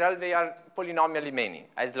in general, they are polynomially many,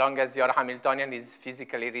 as long as your Hamiltonian is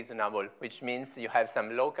physically reasonable, which means you have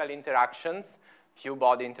some local interactions, few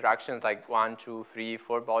body interactions, like 1, 2, 3,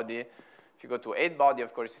 4 body, If you go to 8 body,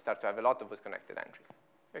 of course, you start to have a lot of those connected entries,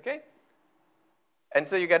 okay? And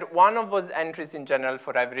so you get one of those entries in general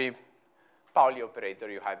for every Pauli operator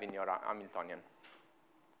you have in your Hamiltonian.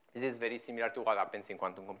 This is very similar to what happens in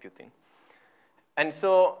quantum computing. And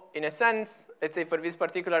so, in a sense, let's say for this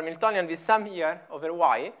particular Hamiltonian, this sum here over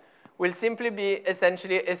y will simply be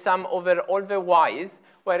essentially a sum over all the y's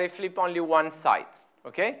where I flip only one side,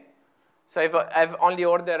 okay? So I have only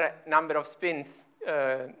order number of spins,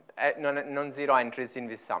 non-zero entries in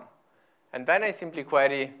this sum. And then I simply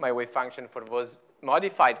query my wave function for those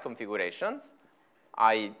modified configurations.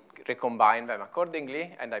 I recombine them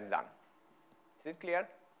accordingly, and I'm done. Is it clear?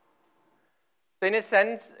 So in a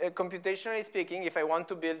sense, computationally speaking, if I want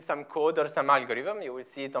to build some code or some algorithm, you will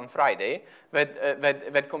see it on Friday,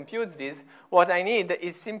 that computes this, what I need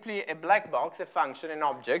is simply a black box, a function, an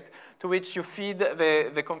object, to which you feed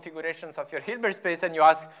the configurations of your Hilbert space, and you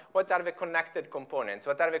ask, what are the connected components?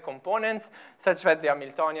 What are the components such that the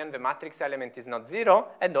Hamiltonian, the matrix element is not zero,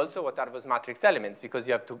 and also what are those matrix elements, because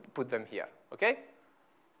you have to put them here, okay?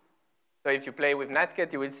 So if you play with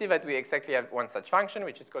Netcat, you will see that we exactly have one such function,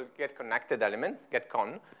 which is called getConnectedElements,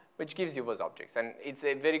 getCon, which gives you those objects. And it's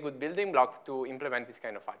a very good building block to implement this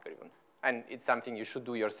kind of algorithms. And it's something you should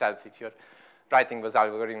do yourself if you're writing those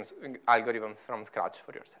algorithms from scratch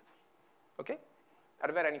for yourself. Okay?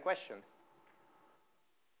 Are there any questions?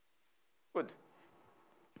 Good.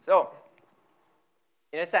 So,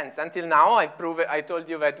 in a sense, until now, I told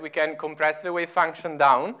you that we can compress the wave function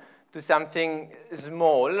down to something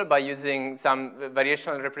small by using some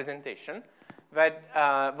variational representation. That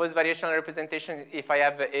those variational representations, if I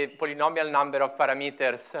have a polynomial number of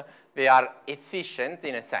parameters, they are efficient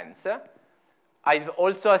in a sense. I've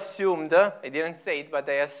also assumed, I didn't say it, but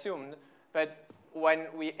I assumed that when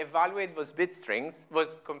we evaluate those bit strings, those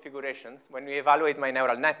configurations, when we evaluate my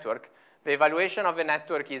neural network, the evaluation of the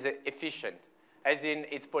network is efficient, as in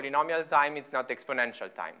it's polynomial time, it's not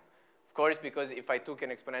exponential time. Of course, because if I took an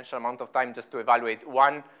exponential amount of time just to evaluate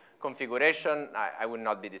one configuration, I would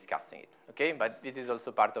not be discussing it, okay? But this is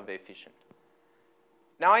also part of the efficient.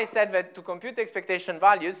 Now I said that to compute expectation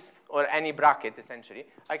values, or any bracket essentially,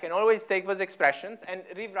 I can always take those expressions and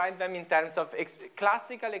rewrite them in terms of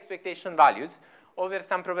classical expectation values over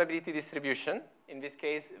some probability distribution, in this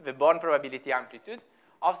case, the Born probability amplitude,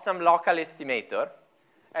 of some local estimator.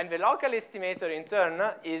 And the local estimator, in turn,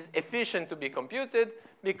 is efficient to be computed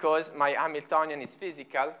because my Hamiltonian is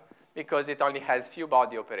physical, because it only has few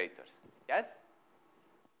body operators. Yes?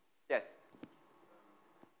 Yes?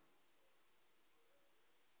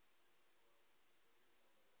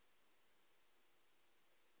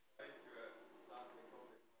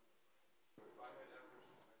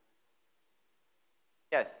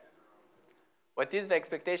 Yes. What is the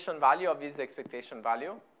expectation value of this expectation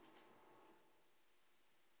value?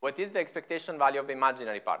 What is the expectation value of the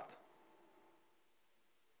imaginary part?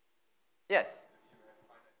 Yes.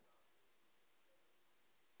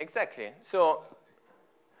 Exactly. So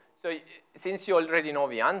since you already know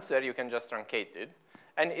the answer, you can just truncate it.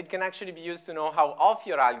 And it can actually be used to know how off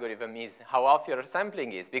your algorithm is, how off your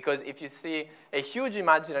sampling is. Because if you see a huge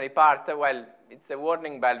imaginary part, well, it's a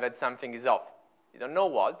warning bell that something is off. You don't know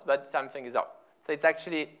what, but something is off. So it's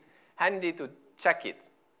actually handy to check it.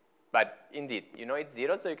 But indeed, you know it's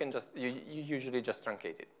zero, so you can just, you usually just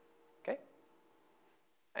truncate it. Okay?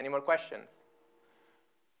 Any more questions?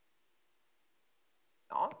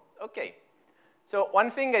 No? Okay. So one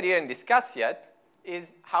thing I didn't discuss yet is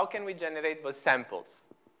how can we generate those samples,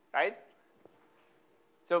 right?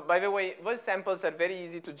 So by the way, those samples are very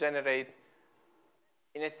easy to generate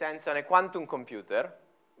in a sense on a quantum computer,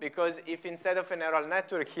 because if instead of a neural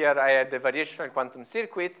network here I had a variational quantum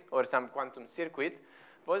circuit or some quantum circuit,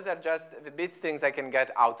 those are just the bit strings I can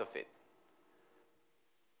get out of it.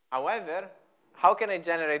 However, how can I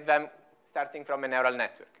generate them starting from a neural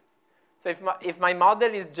network? So if my model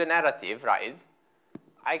is generative, right,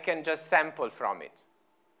 I can just sample from it.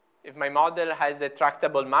 If my model has a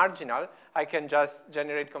tractable marginal, I can just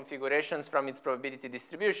generate configurations from its probability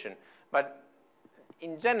distribution. But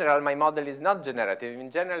in general, my model is not generative.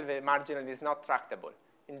 In general, the marginal is not tractable.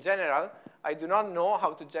 In general, I do not know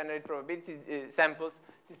how to generate probability samples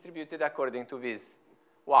distributed according to this.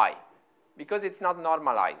 Why? Because it's not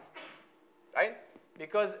normalized, right?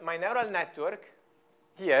 Because my neural network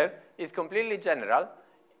here is completely general.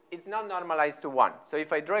 It's not normalized to 1. So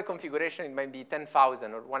if I draw a configuration, it might be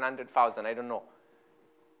 10,000 or 100,000, I don't know.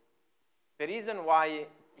 The reason why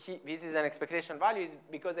this is an expectation value is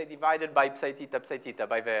because I divided by psi theta,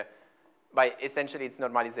 by essentially its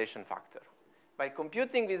normalization factor. By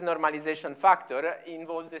computing this normalization factor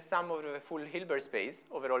involves the sum of the full Hilbert space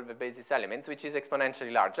over all the basis elements, which is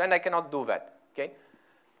exponentially large, and I cannot do that, okay?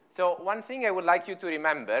 So one thing I would like you to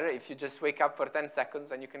remember, if you just wake up for 10 seconds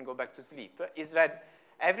and you can go back to sleep, is that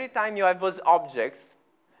every time you have those objects,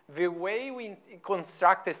 the way we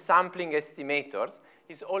construct a sampling estimators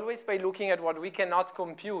is always by looking at what we cannot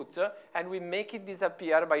compute, and we make it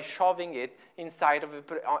disappear by shoving it inside of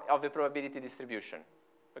the probability distribution,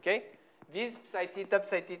 okay? This psi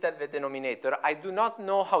theta, the denominator, I do not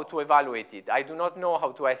know how to evaluate it. I do not know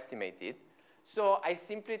how to estimate it. So I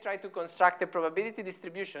simply try to construct a probability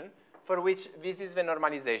distribution for which this is the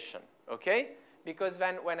normalization, okay? Because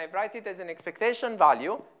then when I write it as an expectation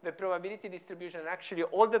value, the probability distribution, actually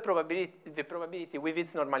all the probability with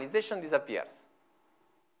its normalization disappears.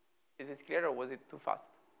 Is this clear, or was it too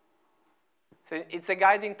fast? So it's a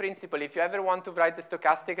guiding principle. If you ever want to write a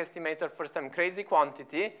stochastic estimator for some crazy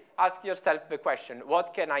quantity, ask yourself the question,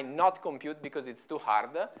 what can I not compute because it's too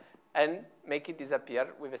hard, and make it disappear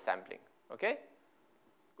with a sampling, okay?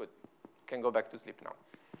 Good, can go back to sleep now.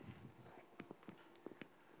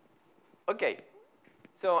 Okay,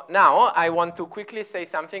 so now I want to quickly say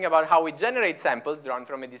something about how we generate samples drawn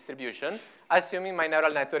from a distribution, assuming my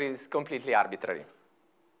neural network is completely arbitrary,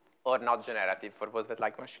 or not generative for those that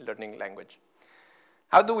like machine learning language.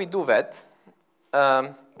 How do we do that?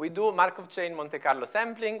 We do Markov chain Monte Carlo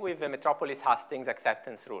sampling with the Metropolis Hastings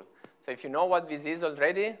acceptance rule. So if you know what this is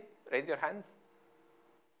already, raise your hands.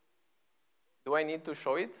 Do I need to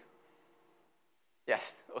show it?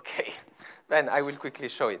 Yes, okay. Then I will quickly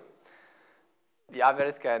show it. The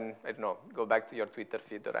others can, I don't know, go back to your Twitter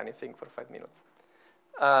feed or anything for 5 minutes.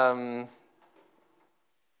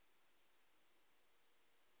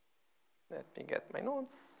 Let me get my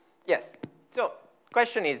notes. Yes, so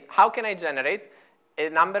question is, how can I generate a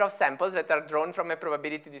number of samples that are drawn from a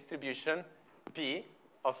probability distribution P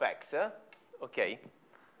of X, okay.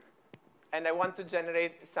 And I want to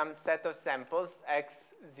generate some set of samples,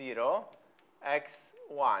 X0,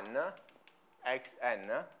 X1,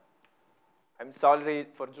 Xn. I'm sorry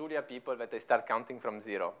for Julia people that I start counting from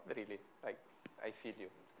 0, really, like, I feel you.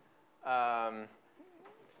 I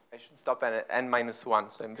should stop at n-1,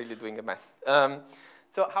 so I'm really doing a mess.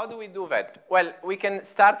 So how do we do that? Well, we can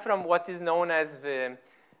start from what is known as the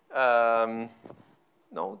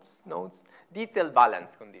detailed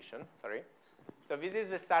balance condition, sorry. So this is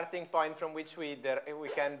the starting point from which we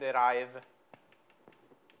can derive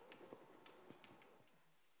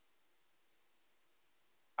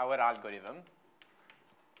our algorithm.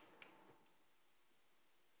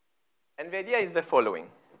 And the idea is the following.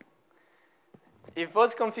 If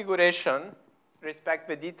those configurations respect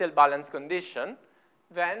the detailed balance condition,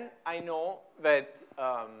 then I know that,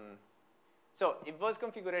 so if those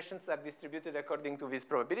configurations are distributed according to this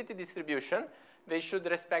probability distribution, they should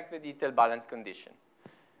respect the detailed balance condition.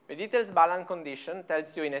 The detailed balance condition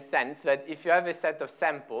tells you in a sense that if you have a set of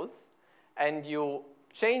samples and you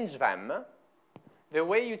change them, the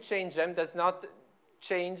way you change them does not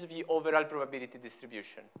change the overall probability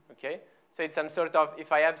distribution, okay? So it's some sort of,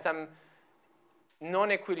 if I have some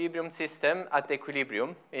non-equilibrium system at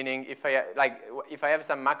equilibrium, meaning if I have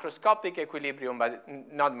some macroscopic equilibrium but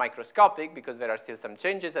not microscopic because there are still some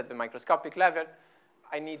changes at the microscopic level,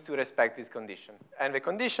 I need to respect this condition. And the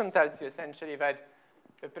condition tells you essentially that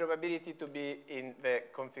the probability to be in the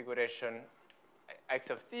configuration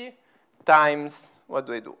x of t times, what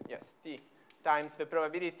do I do? Yes, t times the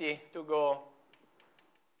probability to go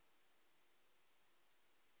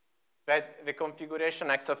that the configuration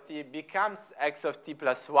x of t becomes x of t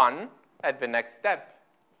plus 1 at the next step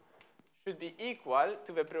should be equal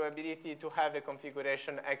to the probability to have a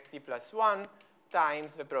configuration xt plus 1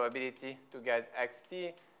 times the probability to get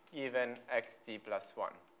xt given xt plus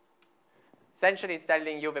 1. Essentially, it's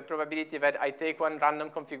telling you the probability that I take one random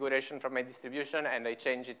configuration from my distribution and I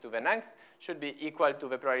change it to the next should be equal to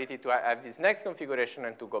the probability to have this next configuration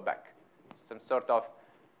and to go back. Some sort of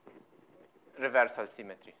reversal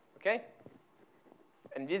symmetry, okay?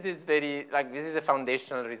 And this is this is a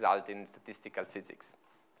foundational result in statistical physics.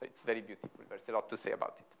 So it's very beautiful. There's a lot to say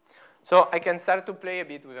about it. So I can start to play a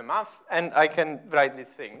bit with the math, and I can write this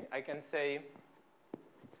thing. I can say,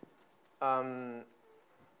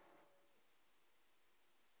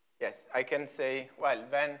 yes, I can say, well,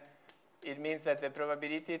 then it means that the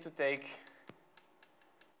probability to take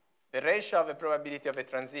the ratio of the probability of a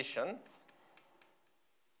transition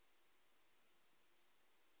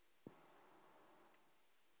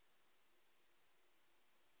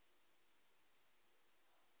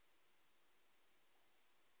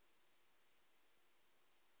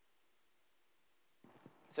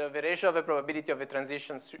So the ratio of the probability of a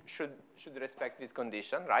transition should respect this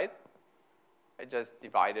condition, right? I just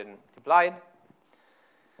divided and multiplied.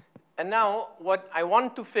 And now what I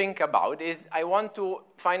want to think about is I want to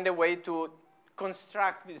find a way to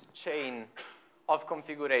construct this chain of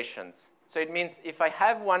configurations. So it means if I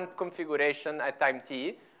have one configuration at time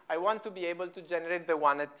t, I want to be able to generate the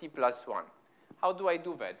one at t plus 1. How do I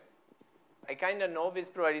do that? I kind of know this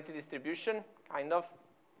probability distribution, kind of,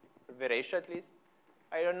 the ratio at least.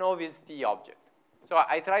 I don't know this t object. So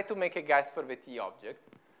I try to make a guess for the t object.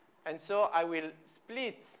 And so I will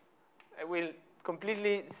split, I will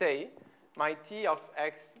completely say my t of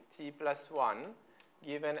x t plus 1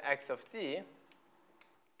 given x of t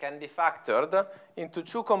can be factored into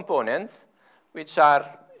two components, which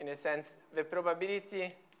are, in a sense, the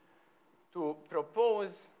probability to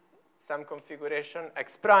propose some configuration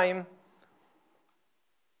x prime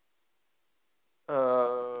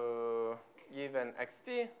given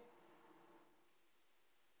xt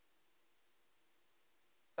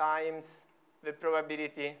times the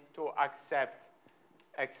probability to accept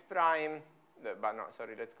x prime, but no,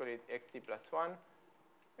 sorry, let's call it xt plus 1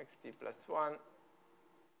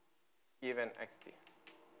 given xt.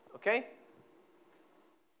 Okay?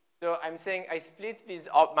 So I'm saying I split this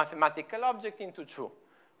mathematical object into two.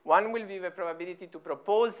 One will be the probability to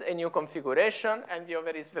propose a new configuration, and the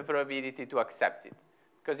other is the probability to accept it.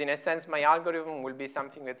 Because in a sense, my algorithm will be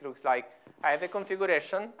something that looks like I have a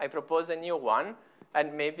configuration, I propose a new one,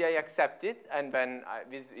 and maybe I accept it, and then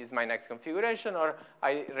this is my next configuration, or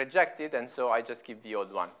I reject it, and so I just keep the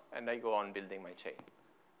old one, and I go on building my chain.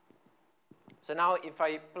 So now if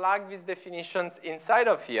I plug these definitions inside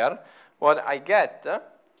of here, what I get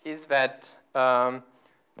is that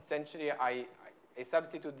essentially I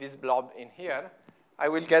substitute this blob in here, I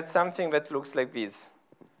will get something that looks like this.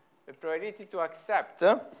 The probability to accept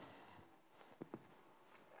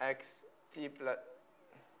x t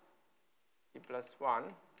plus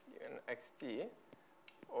 1 given xt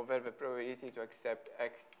over the probability to accept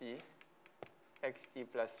xt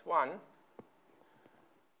plus 1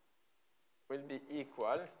 will be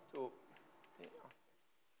equal to t of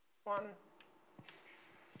 1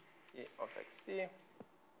 t of xt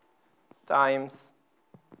times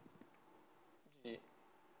g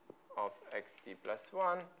of xt plus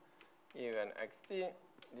 1 given xt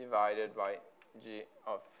divided by g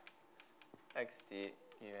of xt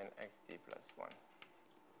given xt plus 1.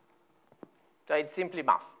 So it's simply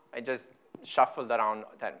math. I just shuffled around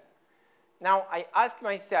terms. Now I ask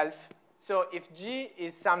myself, so if g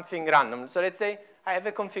is something random, so let's say I have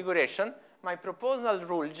a configuration, my proposal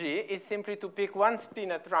rule g is simply to pick one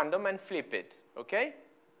spin at random and flip it, okay?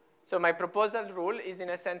 So my proposal rule is in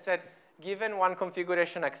a sense that given one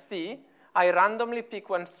configuration xt, I randomly pick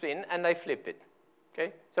one spin and I flip it.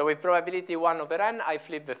 Okay? So with probability 1 over n, I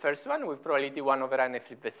flip the first one. With probability 1 over n, I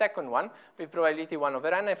flip the second one. With probability 1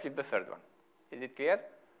 over n, I flip the third one. Is it clear?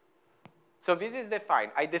 So this is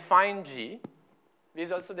defined. I define g.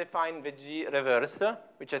 This also defines the g reverse,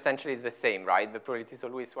 which essentially is the same, right? The probability is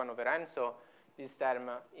always 1 over n, so this term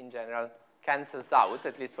in general cancels out,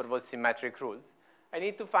 at least for those symmetric rules. I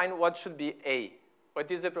need to find what should be a. What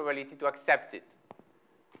is the probability to accept it?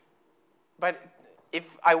 But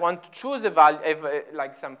if I want to choose a value,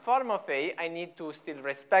 like some form of a, I need to still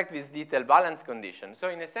respect this detailed balance condition. So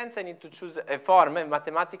in a sense, I need to choose a form, a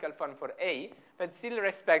mathematical form for a, that still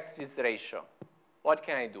respects this ratio. What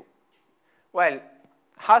can I do? Well,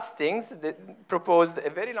 Hastings proposed a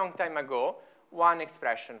very long time ago one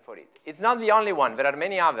expression for it. It's not the only one. There are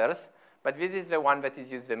many others, but this is the one that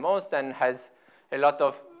is used the most and has a lot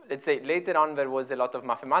of, let's say, later on there was a lot of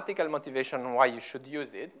mathematical motivation on why you should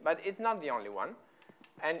use it, but it's not the only one.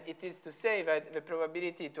 And it is to say that the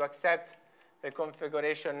probability to accept the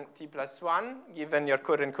configuration t plus 1, given your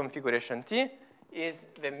current configuration t, is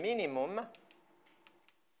the minimum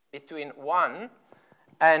between 1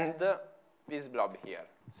 and this blob here.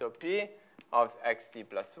 So p of xt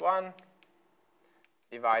plus 1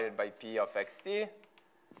 divided by p of xt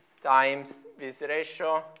times this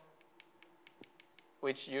ratio,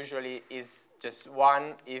 which usually is just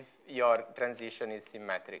 1 if your transition is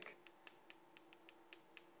symmetric.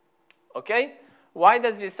 Okay? Why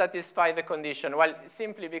does this satisfy the condition? Well,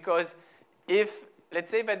 simply because if,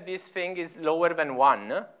 let's say that this thing is lower than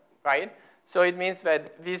 1, right? So it means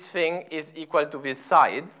that this thing is equal to this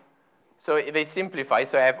side. So they simplify.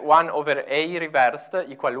 So I have 1 over a reversed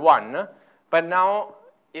equal 1. But now,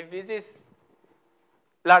 if this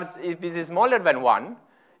is smaller than 1,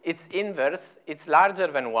 its inverse, it's larger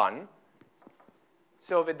than 1.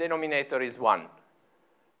 So the denominator is 1.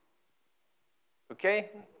 Okay?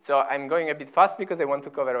 So I'm going a bit fast because I want to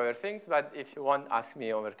cover other things, but if you want, ask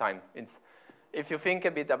me over time. If you think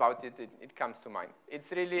a bit about it, it comes to mind.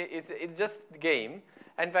 It's just game.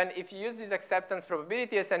 And then if you use this acceptance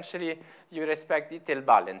probability, essentially you respect detail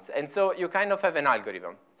balance. And so you kind of have an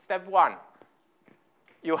algorithm. Step 1,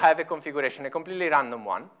 you have a configuration, a completely random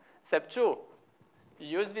one. Step 2,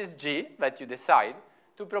 you use this G that you decide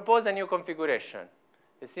to propose a new configuration.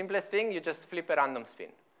 The simplest thing, you just flip a random spin.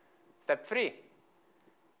 Step 3,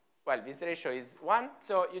 well, this ratio is 1,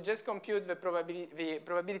 so you just compute the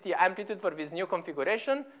probability amplitude for this new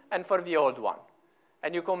configuration and for the old one.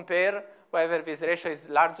 And you compare whether this ratio is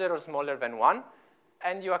larger or smaller than 1,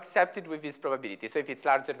 and you accept it with this probability. So if it's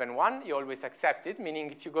larger than 1, you always accept it,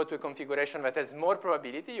 meaning if you go to a configuration that has more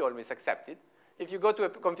probability, you always accept it. If you go to a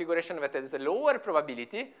configuration that has a lower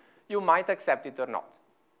probability, you might accept it or not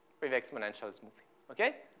with exponential smoothing,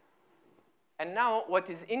 okay? And now what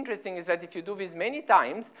is interesting is that if you do this many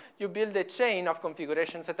times, you build a chain of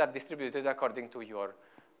configurations that are distributed according to your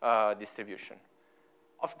distribution.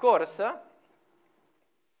 Of course, wow,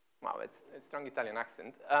 it's a strong Italian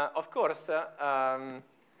accent. Of course, there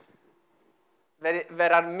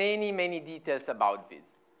are many, many details about this.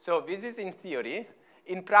 So this is in theory.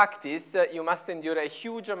 In practice, you must endure a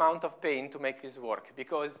huge amount of pain to make this work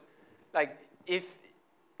because, like,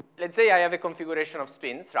 let's say I have a configuration of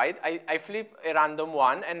spins, right? I flip a random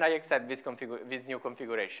one, and I accept this new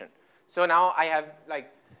configuration. So now I have,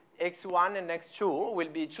 like, x1 and x2 will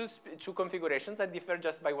be two configurations that differ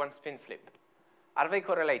just by one spin flip. Are they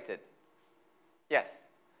correlated? Yes.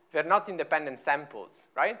 They're not independent samples,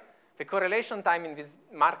 right? The correlation time in this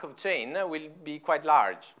Markov chain will be quite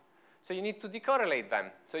large. So you need to decorrelate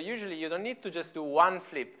them. So usually you don't need to just do one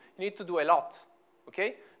flip. You need to do a lot,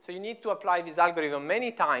 okay? So you need to apply this algorithm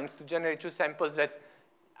many times to generate two samples that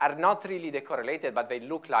are not really decorrelated, but they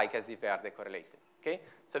look like as if they are decorrelated, okay?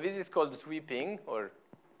 So this is called sweeping,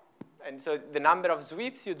 and so the number of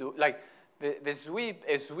sweeps you do, like a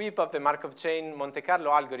sweep of the Markov chain Monte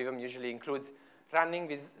Carlo algorithm usually includes running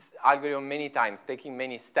this algorithm many times, taking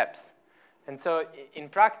many steps. And so in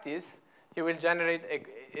practice, you will generate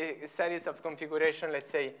a series of configuration, let's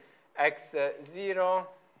say x0.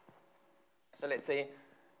 So let's say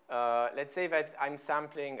that I'm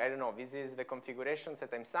sampling, I don't know, this is the configurations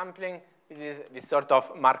that I'm sampling. This is this sort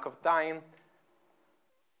of Markov time.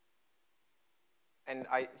 And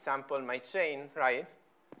I sample my chain, right?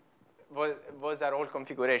 Those are all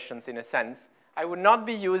configurations in a sense. I would not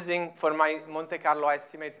be using, for my Monte Carlo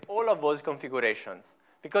estimates, all of those configurations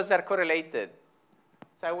because they're correlated.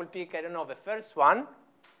 So I will pick, I don't know, the first one.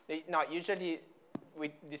 No, usually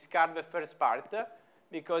we discard the first part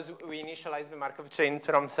because we initialize the Markov chains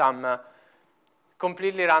from some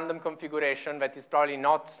completely random configuration that is probably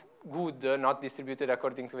not good, not distributed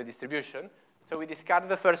according to the distribution. So we discard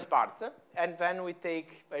the first part, and then we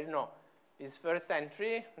take, I don't know, this first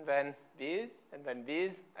entry, and then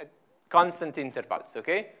this, at constant intervals,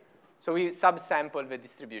 okay? So we subsample the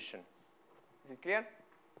distribution. Is it clear?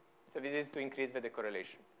 So this is to increase the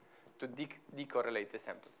decorrelation, to decorrelate the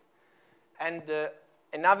samples. And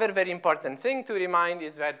another very important thing to remind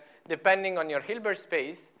is that depending on your Hilbert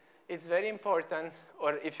space, it's very important,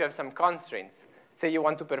 or if you have some constraints, say you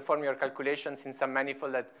want to perform your calculations in some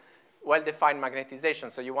manifold that well-defined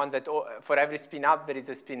magnetization, so you want that for every spin up there is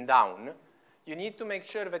a spin down, you need to make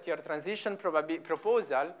sure that your transition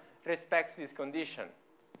proposal respects this condition.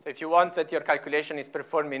 So if you want that your calculation is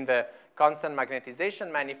performed in the constant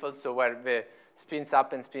magnetization manifold, so where the spins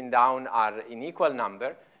up and spin down are in equal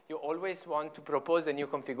number, you always want to propose a new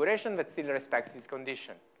configuration that still respects this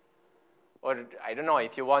condition. Or, I don't know,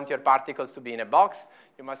 if you want your particles to be in a box,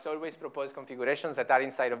 you must always propose configurations that are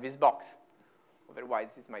inside of this box. Otherwise,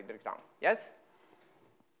 this might break down. Yes?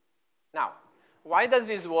 Now, why does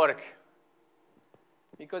this work?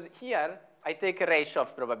 Because here, I take a ratio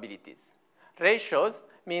of probabilities. Ratios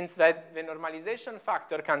means that the normalization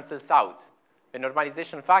factor cancels out. The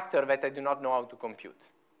normalization factor that I do not know how to compute.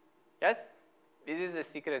 Yes? This is a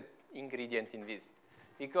secret ingredient in this.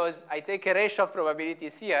 Because I take a ratio of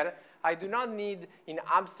probabilities here, I do not need in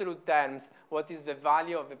absolute terms what is the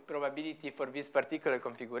value of the probability for this particular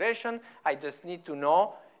configuration. I just need to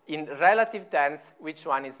know in relative terms which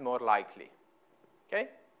one is more likely. Okay?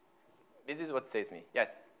 This is what saves me.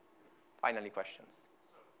 Yes? Finally, questions.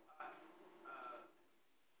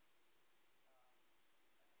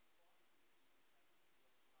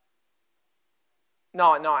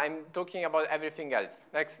 No, I'm talking about everything else.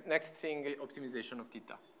 Next thing, optimization of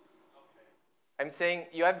theta. Okay. I'm saying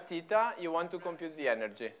you have theta, you want to compute the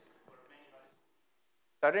energy.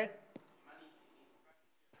 Sorry?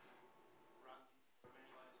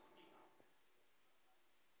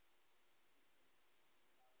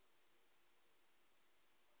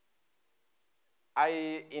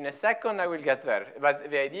 In a second, I will get there. But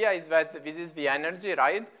the idea is that this is the energy,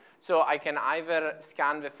 right? So I can either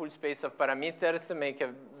scan the full space of parameters, make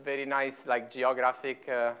a very nice like geographic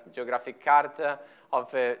card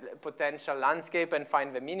of a potential landscape and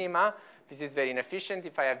find the minima. This is very inefficient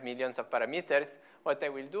if I have millions of parameters. What I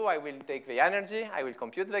will do, I will take the energy, I will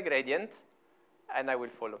compute the gradient, and I will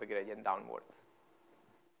follow the gradient downwards.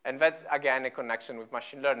 And that's, again, a connection with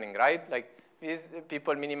machine learning, right? Like, these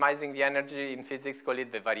people minimizing the energy in physics call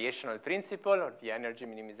it the variational principle, or the energy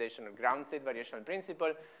minimization or ground state variational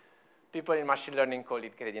principle. People in machine learning call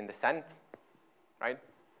it gradient descent, right?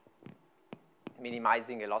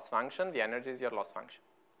 Minimizing a loss function, the energy is your loss function.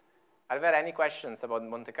 Are there any questions about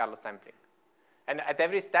Monte Carlo sampling? And at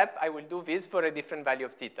every step, I will do this for a different value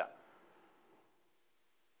of theta.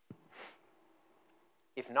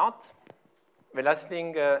 If not, the last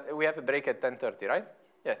thing, we have a break at 10:30, right?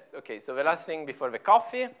 Yes, okay, so the last thing before the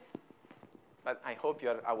coffee, but I hope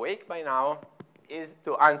you're awake by now, is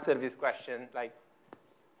to answer this question like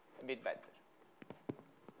a bit better.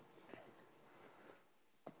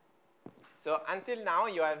 So until now,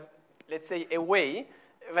 you have, let's say, a way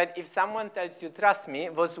that if someone tells you, trust me,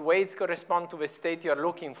 those weights correspond to the state you're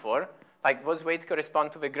looking for, like those weights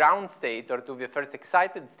correspond to the ground state or to the first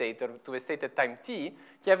excited state or to the state at time t,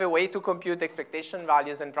 you have a way to compute expectation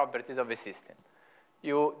values and properties of the system.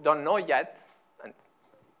 You don't know yet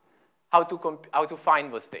how to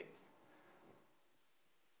find those states.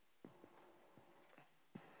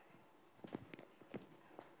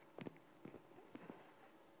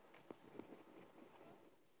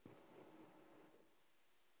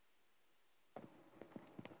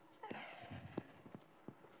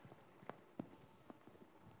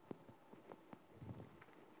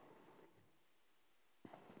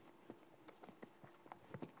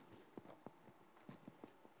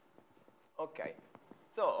 Okay,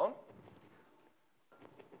 so,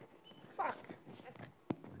 fuck,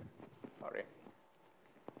 sorry.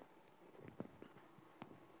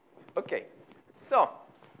 Okay, so,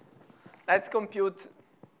 let's compute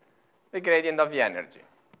the gradient of the energy.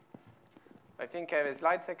 I think I have a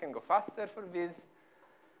slide so I can go faster for this.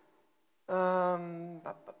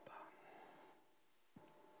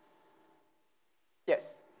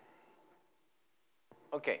 Yes.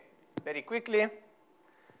 Okay, very quickly.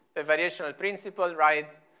 The variational principle, right?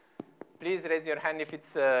 Please raise your hand if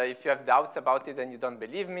you have doubts about it and you don't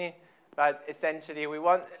believe me. But essentially,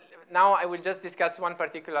 now I will just discuss one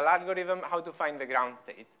particular algorithm, how to find the ground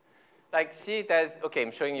state. Like, see it as, okay,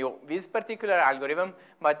 I'm showing you this particular algorithm,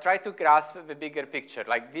 but try to grasp the bigger picture.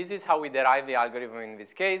 Like, this is how we derive the algorithm in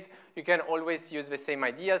this case. You can always use the same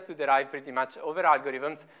ideas to derive pretty much other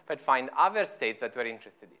algorithms, but find other states that we're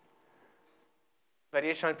interested in.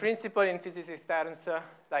 Variational principle in physics terms,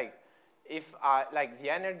 like the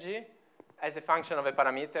energy as a function of a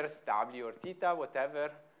parameters, W or theta, whatever,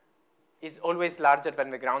 is always larger than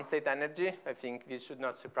the ground state energy. I think this should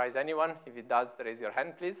not surprise anyone. If it does, raise your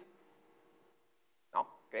hand, please. No,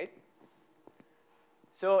 great.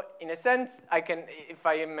 So in a sense, if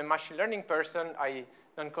I am a machine learning person, I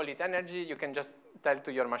don't call it energy. You can just tell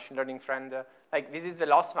to your machine learning friend, like, this is the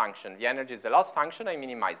loss function. The energy is the loss function. I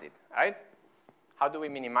minimize it, right? How do we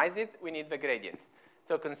minimize it? We need the gradient.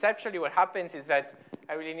 So conceptually, what happens is that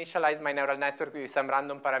I will initialize my neural network with some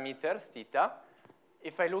random parameters, theta.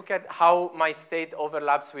 If I look at how my state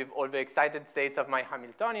overlaps with all the excited states of my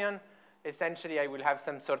Hamiltonian, essentially, I will have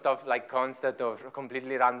some sort of like constant or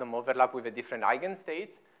completely random overlap with the different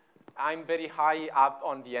eigenstates. I'm very high up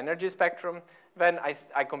on the energy spectrum. Then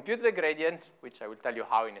I compute the gradient, which I will tell you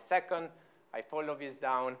how in a second. I follow this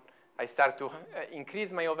down. I start to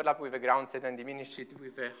increase my overlap with the ground state and diminish it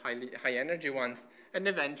with the high energy ones. And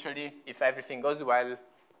eventually, if everything goes well,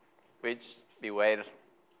 which, beware,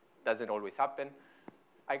 doesn't always happen,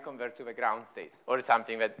 I convert to the ground state, or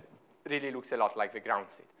something that really looks a lot like the ground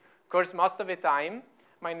state. Of course, most of the time,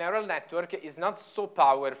 my neural network is not so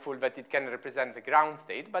powerful that it can represent the ground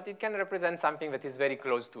state, but it can represent something that is very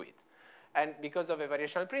close to it. And because of a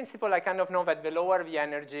variational principle, I kind of know that the lower the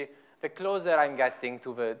energy, the closer I'm getting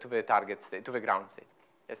to the target state, to the ground state.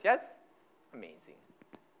 Yes, yes? Amazing.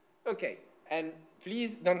 Okay, and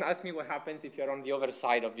please don't ask me what happens if you're on the other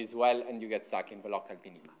side of this well and you get stuck in the local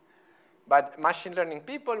minima. But machine learning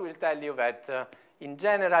people will tell you that in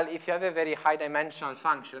general, if you have a very high dimensional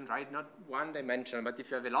function, right, not one dimensional, but if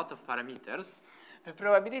you have a lot of parameters, the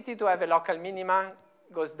probability to have a local minima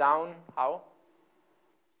goes down, how?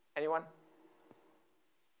 Anyone?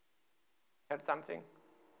 Heard something?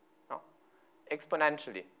 No?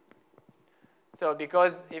 Exponentially. So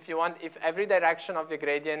because if you want, if every direction of the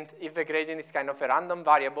gradient, if the gradient is kind of a random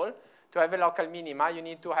variable, to have a local minima, you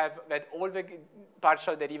need to have that all the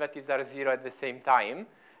partial derivatives are 0 at the same time,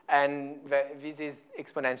 and this is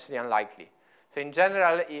exponentially unlikely. So in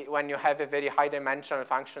general, when you have a very high dimensional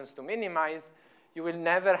functions to minimize, you will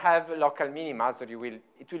never have local minimas, or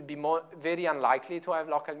it will be very unlikely to have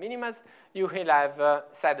local minimas. You will have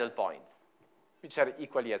saddle points, which are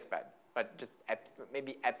equally as bad, but just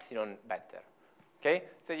maybe epsilon better. Okay,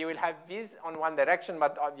 so you will have this on one direction,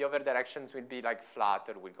 but the other directions will be like flat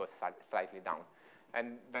or will go slightly down.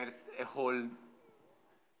 And there's a whole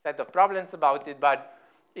set of problems about it, but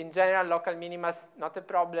in general, local minimas, not a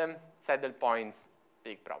problem. Saddle points,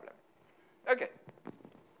 big problem. Okay,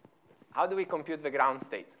 how do we compute the ground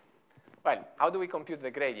state? Well, how do we compute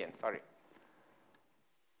the gradient, sorry.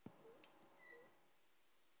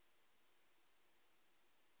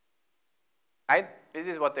 Right, this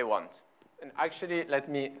is what they want. And actually, let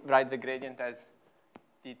me write the gradient as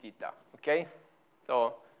d theta, okay?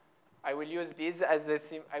 So I will use this as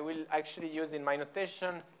I will actually use in my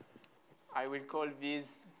notation, I will call this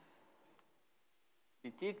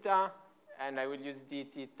d theta, and I will use d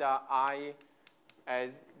theta I as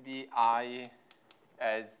di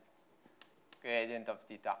as gradient of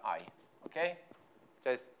theta I, okay?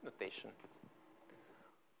 Just notation.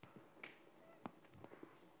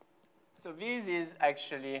 So this is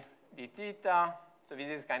actually d theta. So this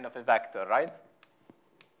is kind of a vector, right?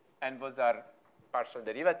 And those are partial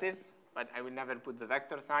derivatives, but I will never put the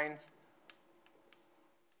vector signs.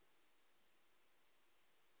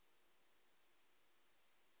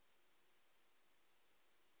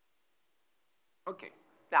 Okay,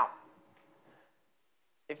 now,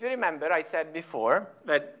 if you remember, I said before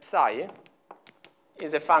that psi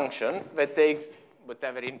is a function that takes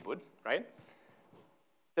whatever input, right?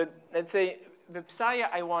 So let's say the psi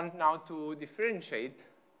I want now to differentiate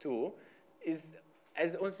to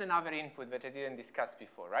has also another input that I didn't discuss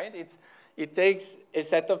before, right? It takes a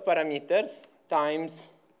set of parameters times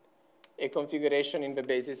a configuration in the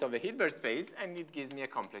basis of a Hilbert space, and it gives me a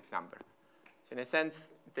complex number. So in a sense,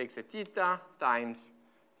 it takes a theta times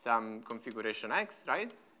some configuration x, right?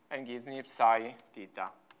 And gives me psi theta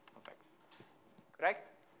of x, correct?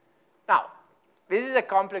 Now, this is a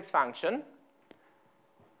complex function.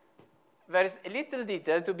 There's a little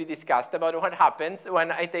detail to be discussed about what happens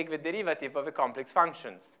when I take the derivative of the complex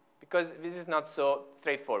functions, because this is not so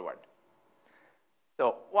straightforward.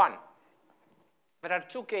 So, one, there are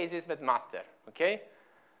two cases that matter, okay?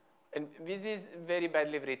 And this is very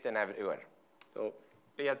badly written everywhere. So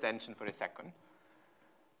pay attention for a second.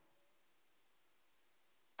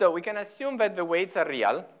 So we can assume that the weights are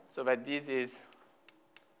real, so that this is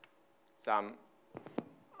some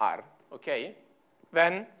r, okay?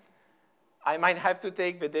 Then I might have to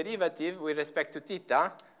take the derivative with respect to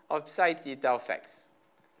theta of psi theta of x.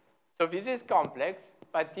 So this is complex,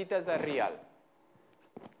 but thetas are real,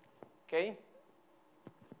 okay?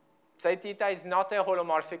 Psi theta is not a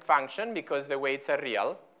holomorphic function because the weights are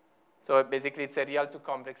real. So basically, it's a real to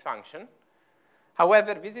complex function.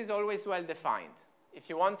 However, this is always well defined. If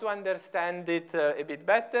you want to understand it a bit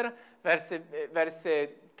better, there's a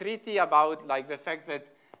treaty about like the fact that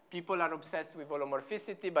people are obsessed with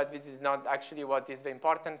holomorphicity, but this is not actually what is the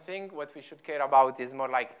important thing. What we should care about is more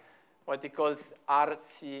like what he calls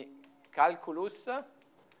RC calculus,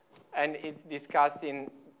 and it's discussed in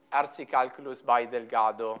RC calculus by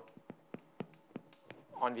Delgado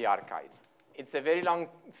on the archive. It's a very long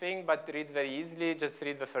thing, but reads very easily. Just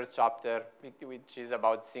read the first chapter, which is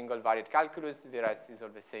about single variate calculus. The rest is all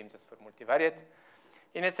the same, just for multivariate.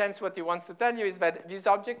 In a sense, what he wants to tell you is that this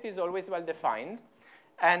object is always well defined,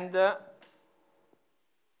 and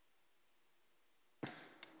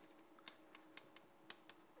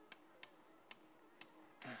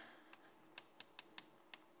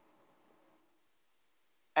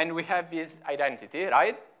we have this identity,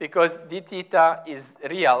 right? Because d theta is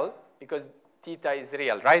real, because theta is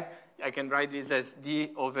real, right? I can write this as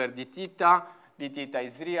d over d theta. D theta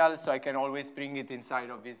is real, so I can always bring it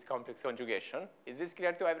inside of this complex conjugation. Is this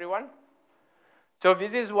clear to everyone? So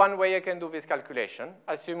this is one way I can do this calculation,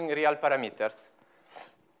 assuming real parameters.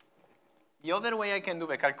 The other way I can do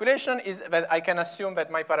the calculation is that I can assume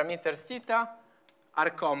that my parameters theta are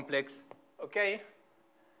complex, okay?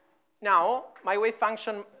 Now, my wave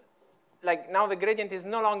function, like now the gradient is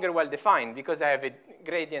no longer well defined because I have a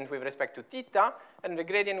gradient with respect to theta and the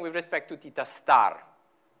gradient with respect to theta star.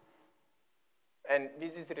 And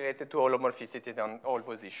this is related to holomorphicity on all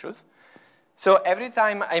those issues. So every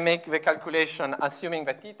time I make the calculation assuming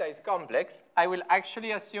that theta is complex, I will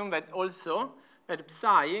actually assume that also that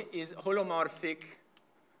psi is holomorphic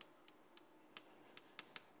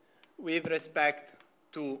with respect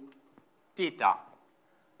to theta.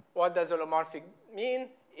 What does holomorphic mean?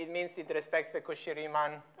 It means it respects the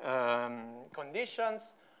Cauchy-Riemann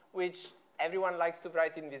conditions, which everyone likes to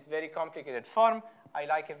write in this very complicated form. I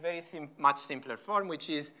like a very much simpler form, which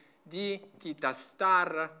is d theta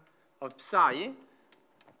star of psi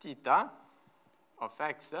theta of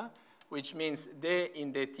x, which means d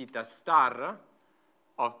in the theta star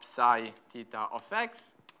of psi theta of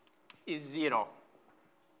x is 0.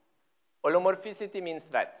 Holomorphicity means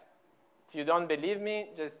that. If you don't believe me,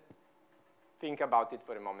 just think about it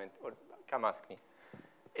for a moment, or come ask me.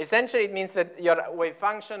 Essentially, it means that your wave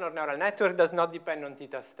function or neural network does not depend on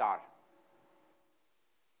theta star.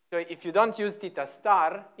 So if you don't use theta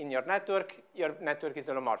star in your network is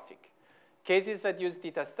holomorphic. Cases that use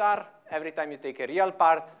theta star, every time you take a real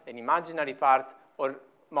part, an imaginary part, or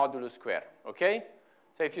modulus square, okay?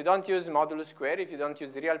 So if you don't use modulus square, if you don't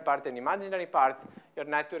use the real part and imaginary part, your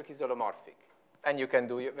network is holomorphic. And you can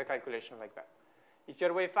do the calculation like that. If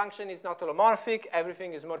your wave function is not holomorphic,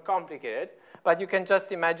 everything is more complicated. But you can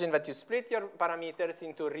just imagine that you split your parameters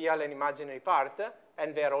into real and imaginary part,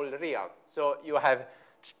 and they're all real. So you have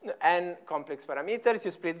n complex parameters.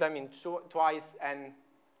 You split them in twice n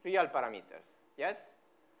real parameters. Yes?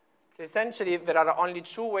 So essentially, there are only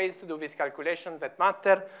two ways to do this calculation that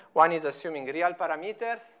matter. One is assuming real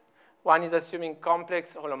parameters. One is assuming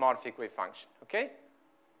complex holomorphic wave function. Okay?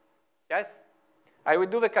 Yes? I will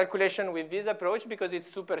do the calculation with this approach because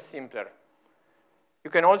it's super simpler.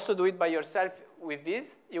 You can also do it by yourself with this.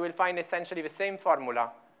 You will find essentially the same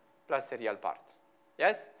formula plus a real part.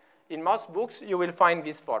 Yes? In most books, you will find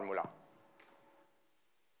this formula.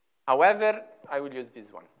 However, I will use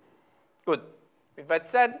this one. Good. With that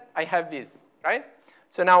said, I have this, right?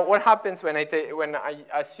 So now what happens when I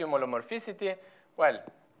assume holomorphicity? Well,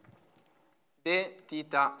 the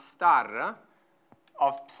theta star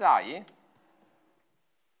of psi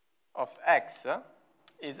of x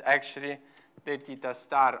is actually the theta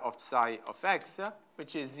star of psi of x,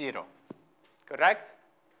 which is 0, correct?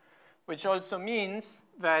 Which also means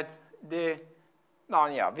that this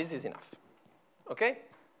is enough, okay?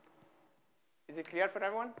 Is it clear for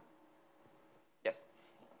everyone? Yes.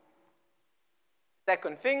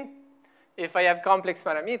 Second thing, if I have complex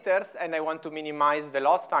parameters and I want to minimize the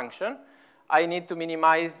loss function, I need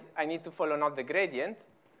to follow not the gradient,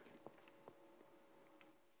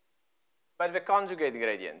 but the conjugate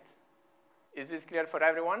gradient. Is this clear for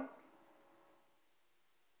everyone?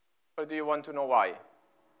 Or do you want to know why?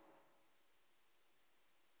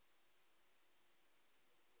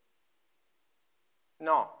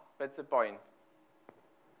 No, that's the point.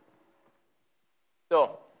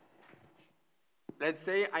 So, let's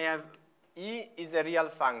say I have E is a real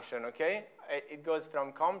function, okay? It goes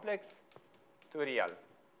from complex to real.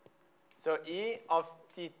 So E of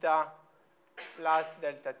theta plus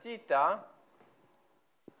delta theta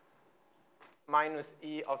minus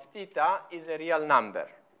E of theta is a real number,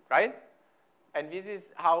 right? And this is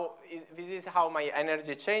how my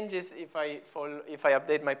energy changes if I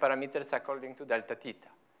update my parameters according to delta theta.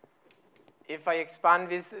 If I expand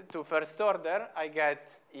this to first order, I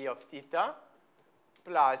get E of theta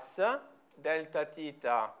plus delta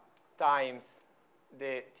theta times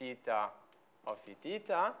the theta of E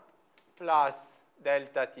theta plus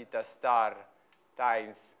delta theta star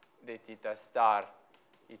times the theta star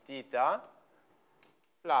E theta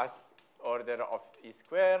plus order of E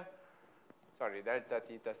square, delta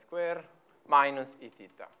theta square minus E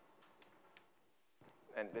theta.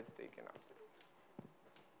 And let's take an absolute.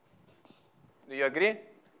 Do you agree?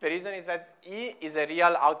 The reason is that E is a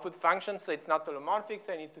real output function, so it's not holomorphic,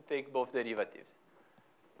 so I need to take both derivatives.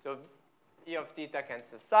 So E of theta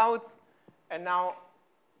cancels out, and now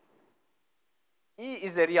E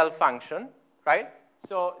is a real function, right?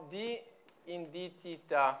 So d in d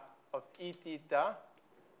theta of E theta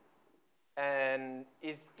and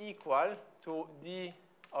is equal to d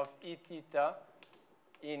of E theta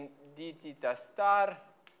in d theta star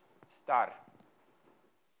star,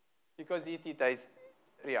 because E theta is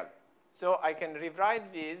real. So I can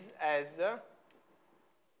rewrite this as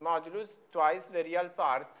modulus twice the real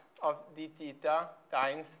part of d theta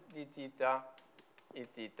times d theta E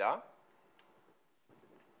theta.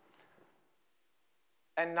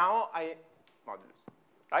 And now modulus,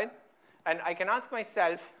 right? And I can ask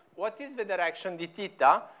myself, what is the direction d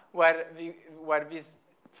theta where this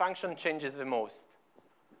function changes the most?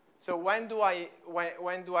 So when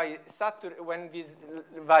this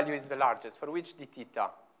value is the largest, for which d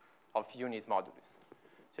theta of unit modulus?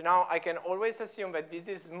 So now I can always assume that this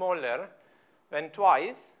is smaller than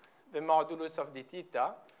twice the modulus of d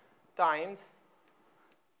theta times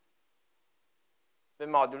the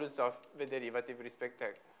modulus of the derivative respect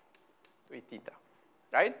to E theta,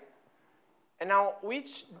 right? And now,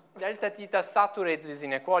 which delta theta saturates this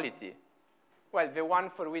inequality? Well, the one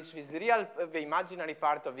for which the imaginary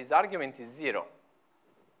part of this argument is 0.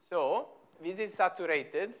 So this is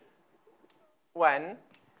saturated when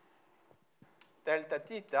delta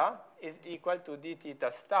theta is equal to d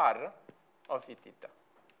theta star of E theta.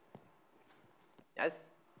 Yes?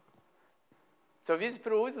 So this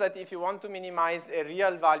proves that if you want to minimize a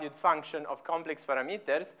real valued function of complex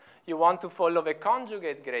parameters, you want to follow the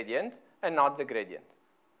conjugate gradient and not the gradient.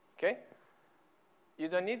 Okay? You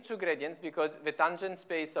don't need two gradients because the tangent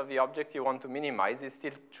space of the object you want to minimize is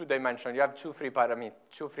still two-dimensional. You have two free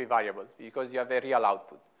variables because you have a real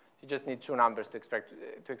output. You just need two numbers to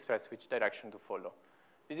express which direction to follow.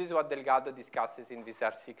 This is what Delgado discusses in this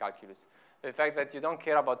RC calculus. The fact that you don't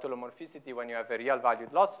care about holomorphicity when you have a real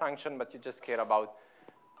valued loss function, but you just care about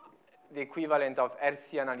the equivalent of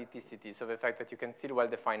RC analyticity, so the fact that you can still well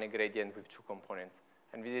define a gradient with two components.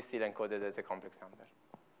 And this is still encoded as a complex number.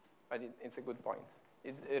 But it's a good point.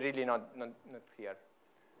 It's really not clear.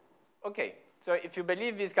 Okay, so if you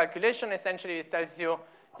believe this calculation, essentially it tells you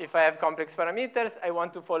if I have complex parameters, I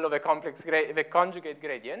want to follow the conjugate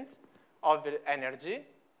gradient of the energy.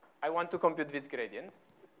 I want to compute this gradient.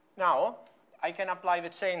 Now, I can apply the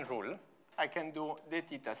chain rule. I can do d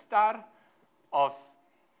theta star of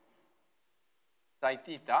psi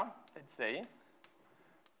theta, let's say,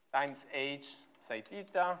 times h psi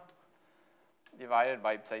theta divided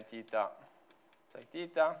by psi theta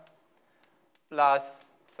plus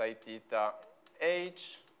psi theta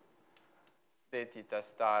h d theta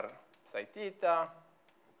star psi theta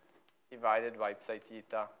divided by psi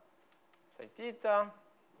theta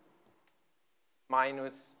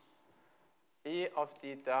minus E of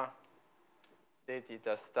theta d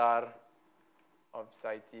theta star of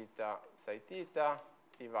psi theta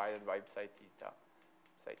divided by psi theta.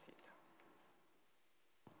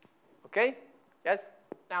 Okay? Yes?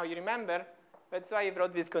 Now you remember, that's why I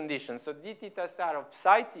wrote this condition. So d theta star of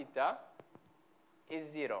psi theta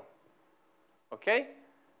is 0. Okay?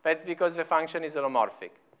 That's because the function is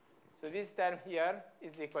holomorphic. So this term here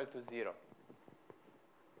is equal to 0.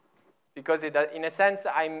 Because in a sense,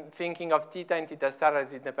 I'm thinking of theta and theta star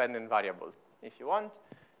as independent variables, if you want.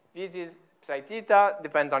 This is psi theta,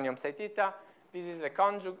 depends only on psi theta. This is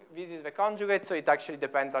the conjugate, so it actually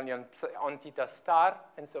depends only on theta star,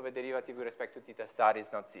 and so the derivative with respect to theta star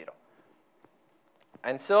is not 0.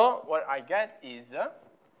 And so what I get is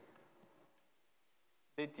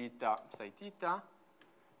d theta psi theta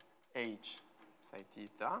h psi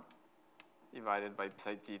theta divided by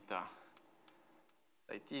psi theta.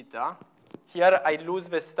 Here I lose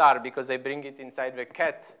the star because I bring it inside the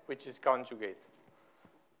ket, which is conjugate.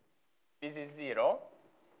 This is 0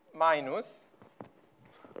 minus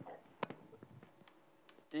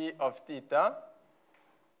E of theta.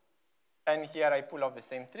 And here I pull off the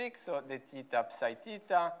same trick, so the theta psi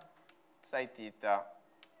theta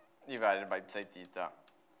divided by psi theta.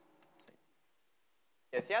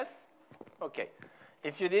 Yes, yes? Okay.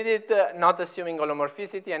 If you did it not assuming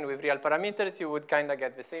holomorphicity and with real parameters, you would kind of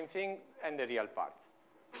get the same thing and the real part.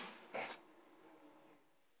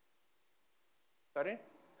 Sorry?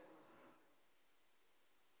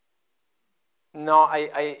 No,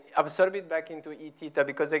 I absorb it back into E theta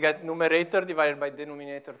because I get numerator divided by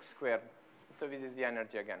denominator squared. So this is the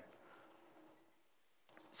energy again.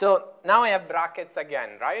 So now I have brackets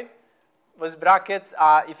again, right? Those brackets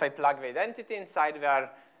are, if I plug the identity inside, they are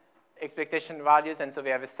expectation values, and so we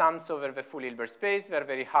have a sums over the full Hilbert space. They're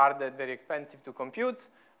very hard and very expensive to compute.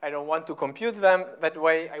 I don't want to compute them that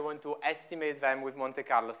way. I want to estimate them with Monte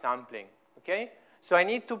Carlo sampling, okay? So I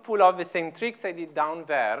need to pull off the same tricks I did down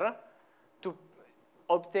there to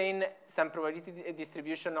obtain some probability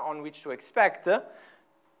distribution on which to expect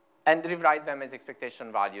and rewrite them as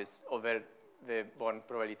expectation values over the Born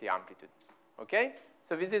probability amplitude, okay?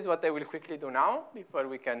 So this is what I will quickly do now before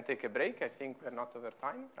we can take a break. I think we're not over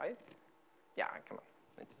time, right? Yeah, come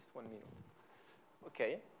on, just 1 minute.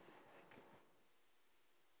 Okay.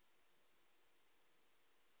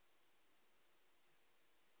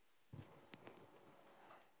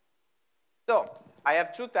 So I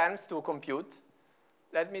have two terms to compute.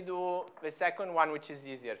 Let me do the second one, which is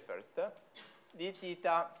easier first. D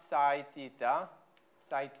theta psi theta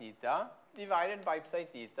divided by psi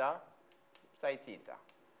theta.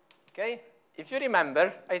 Okay? If you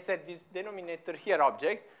remember, I said this denominator here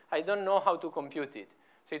object, I don't know how to compute it.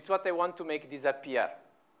 So it's what I want to make disappear,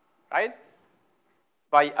 right?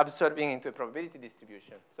 By absorbing into a probability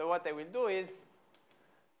distribution. So what I will do is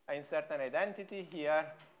I insert an identity here.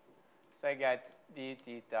 So I get d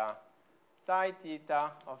theta psi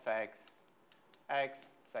theta of x, x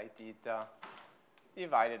psi theta,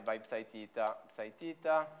 divided by psi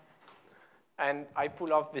theta. And I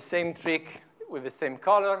pull off the same trick with the same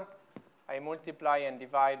color. I multiply and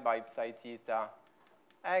divide by psi theta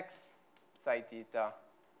x, psi theta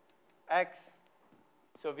x.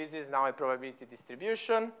 So this is now a probability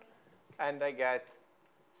distribution. And I get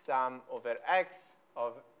sum over x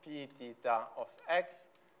of p theta of x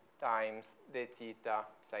times d theta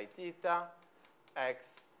psi theta x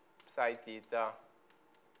psi theta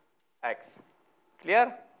x.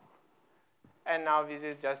 Clear? And now this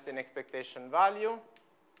is just an expectation value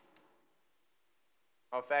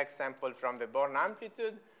of x sampled from the Born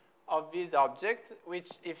amplitude of this object, which,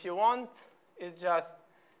 if you want, is just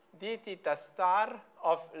d theta star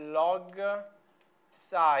of log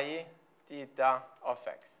psi theta of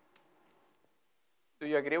x. Do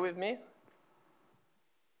you agree with me?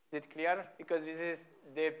 Is it clear? Because this is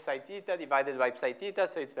the psi theta divided by psi theta,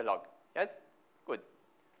 so it's the log. Yes? Good.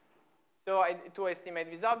 So to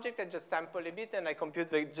estimate this object, I just sample a bit and I compute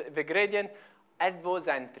the gradient at those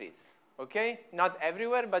entries. Okay? Not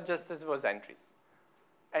everywhere, but just as those entries.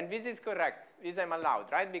 And this is correct. This I'm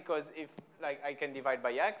allowed, right? Because if I can divide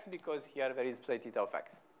by x, because here there is psi theta of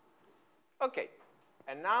x. Okay.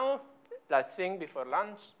 And now, last thing before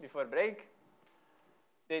lunch, before break,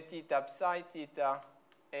 d theta psi theta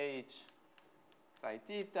h psi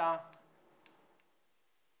theta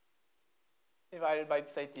divided by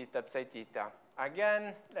psi theta psi theta.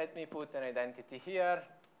 Again, let me put an identity here.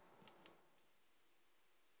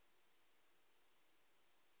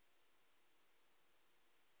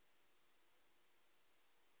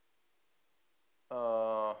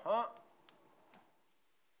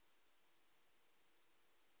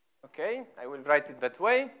 Okay, I will write it that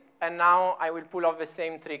way. And now I will pull off the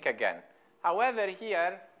same trick again. However,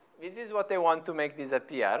 here, this is what I want to make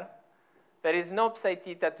disappear. There is no psi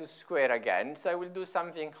theta to square again, so I will do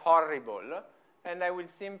something horrible. And I will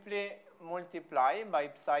simply multiply by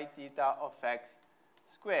psi theta of x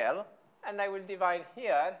square. And I will divide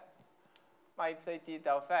here by psi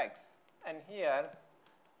theta of x. And here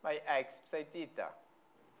by x psi theta.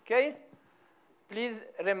 Okay? Please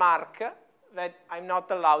remark that I'm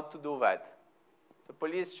not allowed to do that. So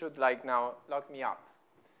police should now lock me up.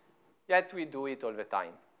 Yet we do it all the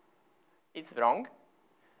time. It's wrong,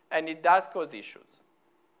 and it does cause issues.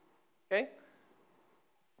 Okay?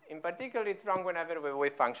 In particular, it's wrong whenever the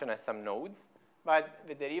wave function has some nodes, but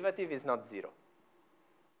the derivative is not zero.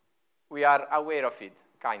 We are aware of it,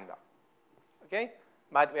 kinda. Okay?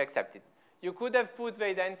 But we accept it. You could have put the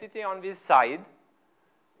identity on this side,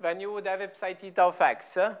 then you would have a psi theta of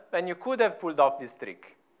x, then you could have pulled off this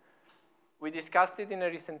trick. We discussed it in a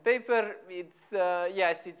recent paper. It's,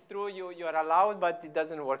 yes, it's true, you are allowed, but it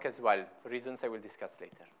doesn't work as well, for reasons I will discuss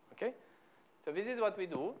later. Okay? So this is what we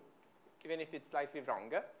do, even if it's slightly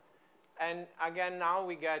wrong. And again, now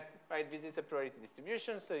we get, right, this is a probability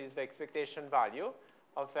distribution, so it's the expectation value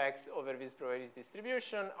of x over this probability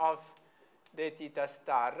distribution of d theta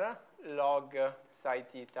star log psi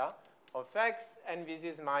theta of x, and this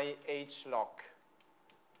is my h log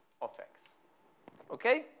of x.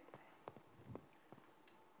 Okay?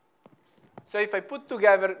 So if I put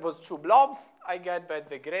together those two blobs, I get that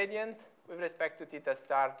the gradient with respect to theta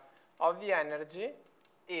star of the energy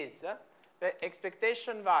is the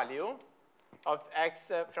expectation value of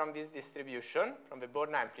x from this distribution, from the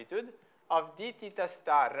Born amplitude, of d theta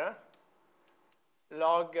star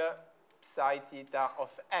log psi theta of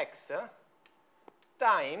x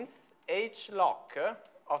times h log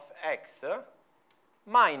of x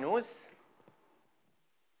minus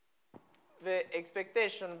the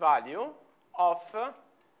expectation value of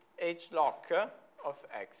h log of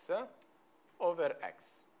x over x.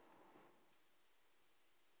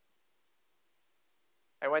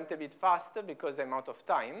 I went a bit faster because I'm out of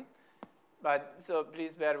time, but so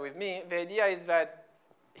please bear with me. The idea is that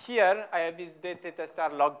here I have this d theta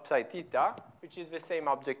star log psi theta, which is the same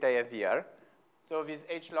object I have here. So this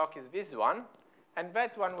h log is this one, and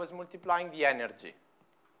that one was multiplying the energy,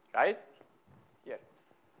 right? Here.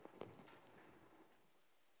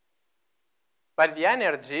 But the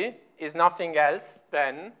energy is nothing else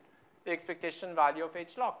than the expectation value of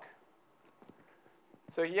h log.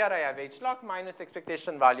 So here I have h log minus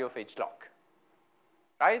expectation value of h log,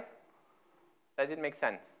 right? Does it make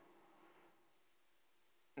sense?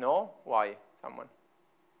 No? Why? Someone?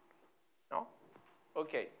 No?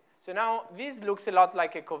 Okay. So now this looks a lot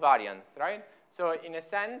like a covariance, right? So in a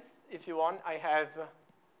sense, if you want, I have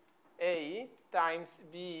A times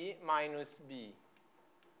B minus B,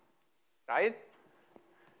 right?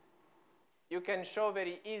 you can show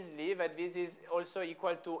very easily that this is also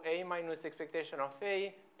equal to A minus expectation of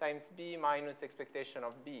A times B minus expectation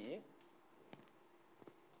of B.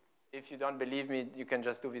 If you don't believe me, you can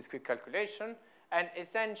just do this quick calculation. And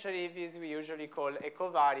essentially, this we usually call a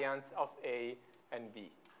covariance of A and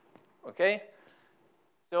B. Okay?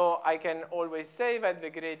 So I can always say that the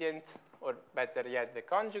gradient, or better yet, the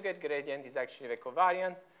conjugate gradient is actually the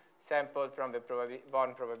covariance sampled from the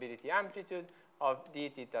Born probability amplitude of d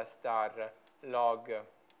theta star log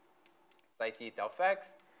psi theta of x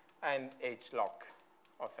and h log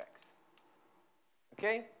of x.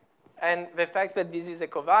 Okay? And the fact that this is a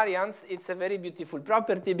covariance, it's a very beautiful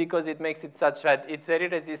property because it makes it such that it's very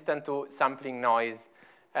resistant to sampling noise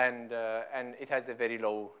and it has a very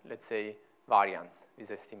low, let's say, variance, this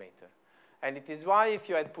estimator. And it is why if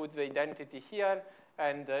you had put the identity here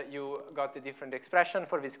and you got a different expression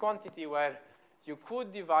for this quantity where you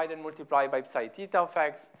could divide and multiply by psi theta of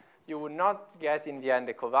x, you would not get in the end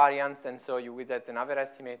a covariance, and so you would get another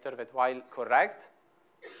estimator that while correct,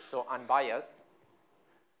 so unbiased,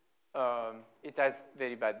 it has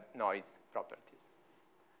very bad noise properties.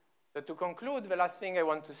 So to conclude, the last thing I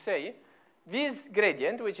want to say, this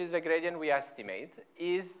gradient, which is the gradient we estimate,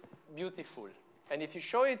 is beautiful. And if you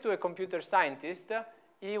show it to a computer scientist,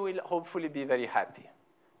 he will hopefully be very happy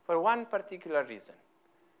for one particular reason.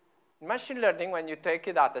 In machine learning, when you take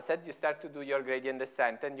a data set, you start to do your gradient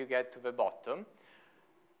descent and you get to the bottom.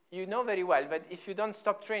 You know very well that if you don't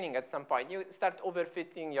stop training at some point, you start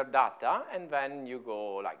overfitting your data, and then you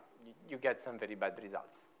go like, you get some very bad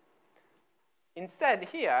results. Instead,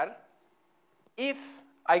 here, if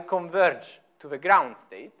I converge to the ground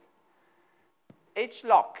state, h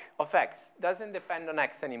log of x doesn't depend on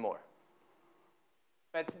x anymore.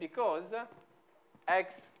 That's because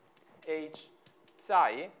x h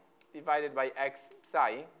psi divided by x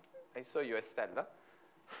psi, I saw you, Estella.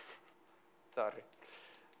 Sorry.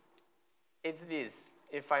 It's this,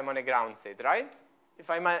 if I'm on a ground state, right? If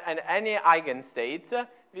I'm at any eigenstate,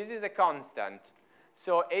 this is a constant.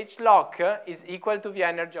 So h log is equal to the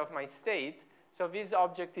energy of my state, so this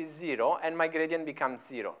object is 0, and my gradient becomes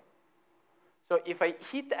 0. So if I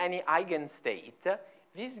hit any eigenstate,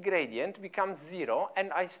 this gradient becomes 0,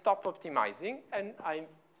 and I stop optimizing, and I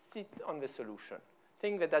sit on the solution,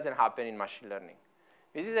 thing that doesn't happen in machine learning.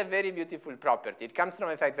 This is a very beautiful property. It comes from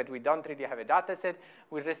the fact that we don't really have a data set.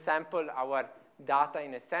 We resample our data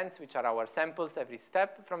in a sense, which are our samples every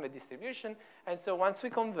step from the distribution. And so once we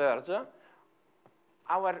converge,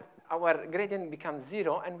 our gradient becomes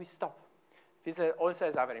 0, and we stop. This also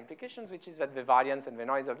has other implications, which is that the variance and the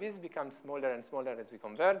noise of this becomes smaller and smaller as we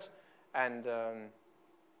converge. And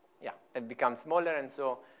yeah, it becomes smaller. And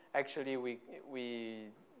so actually,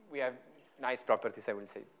 we have nice properties, I will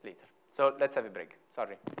say later. So let's have a break.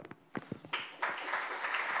 Sorry.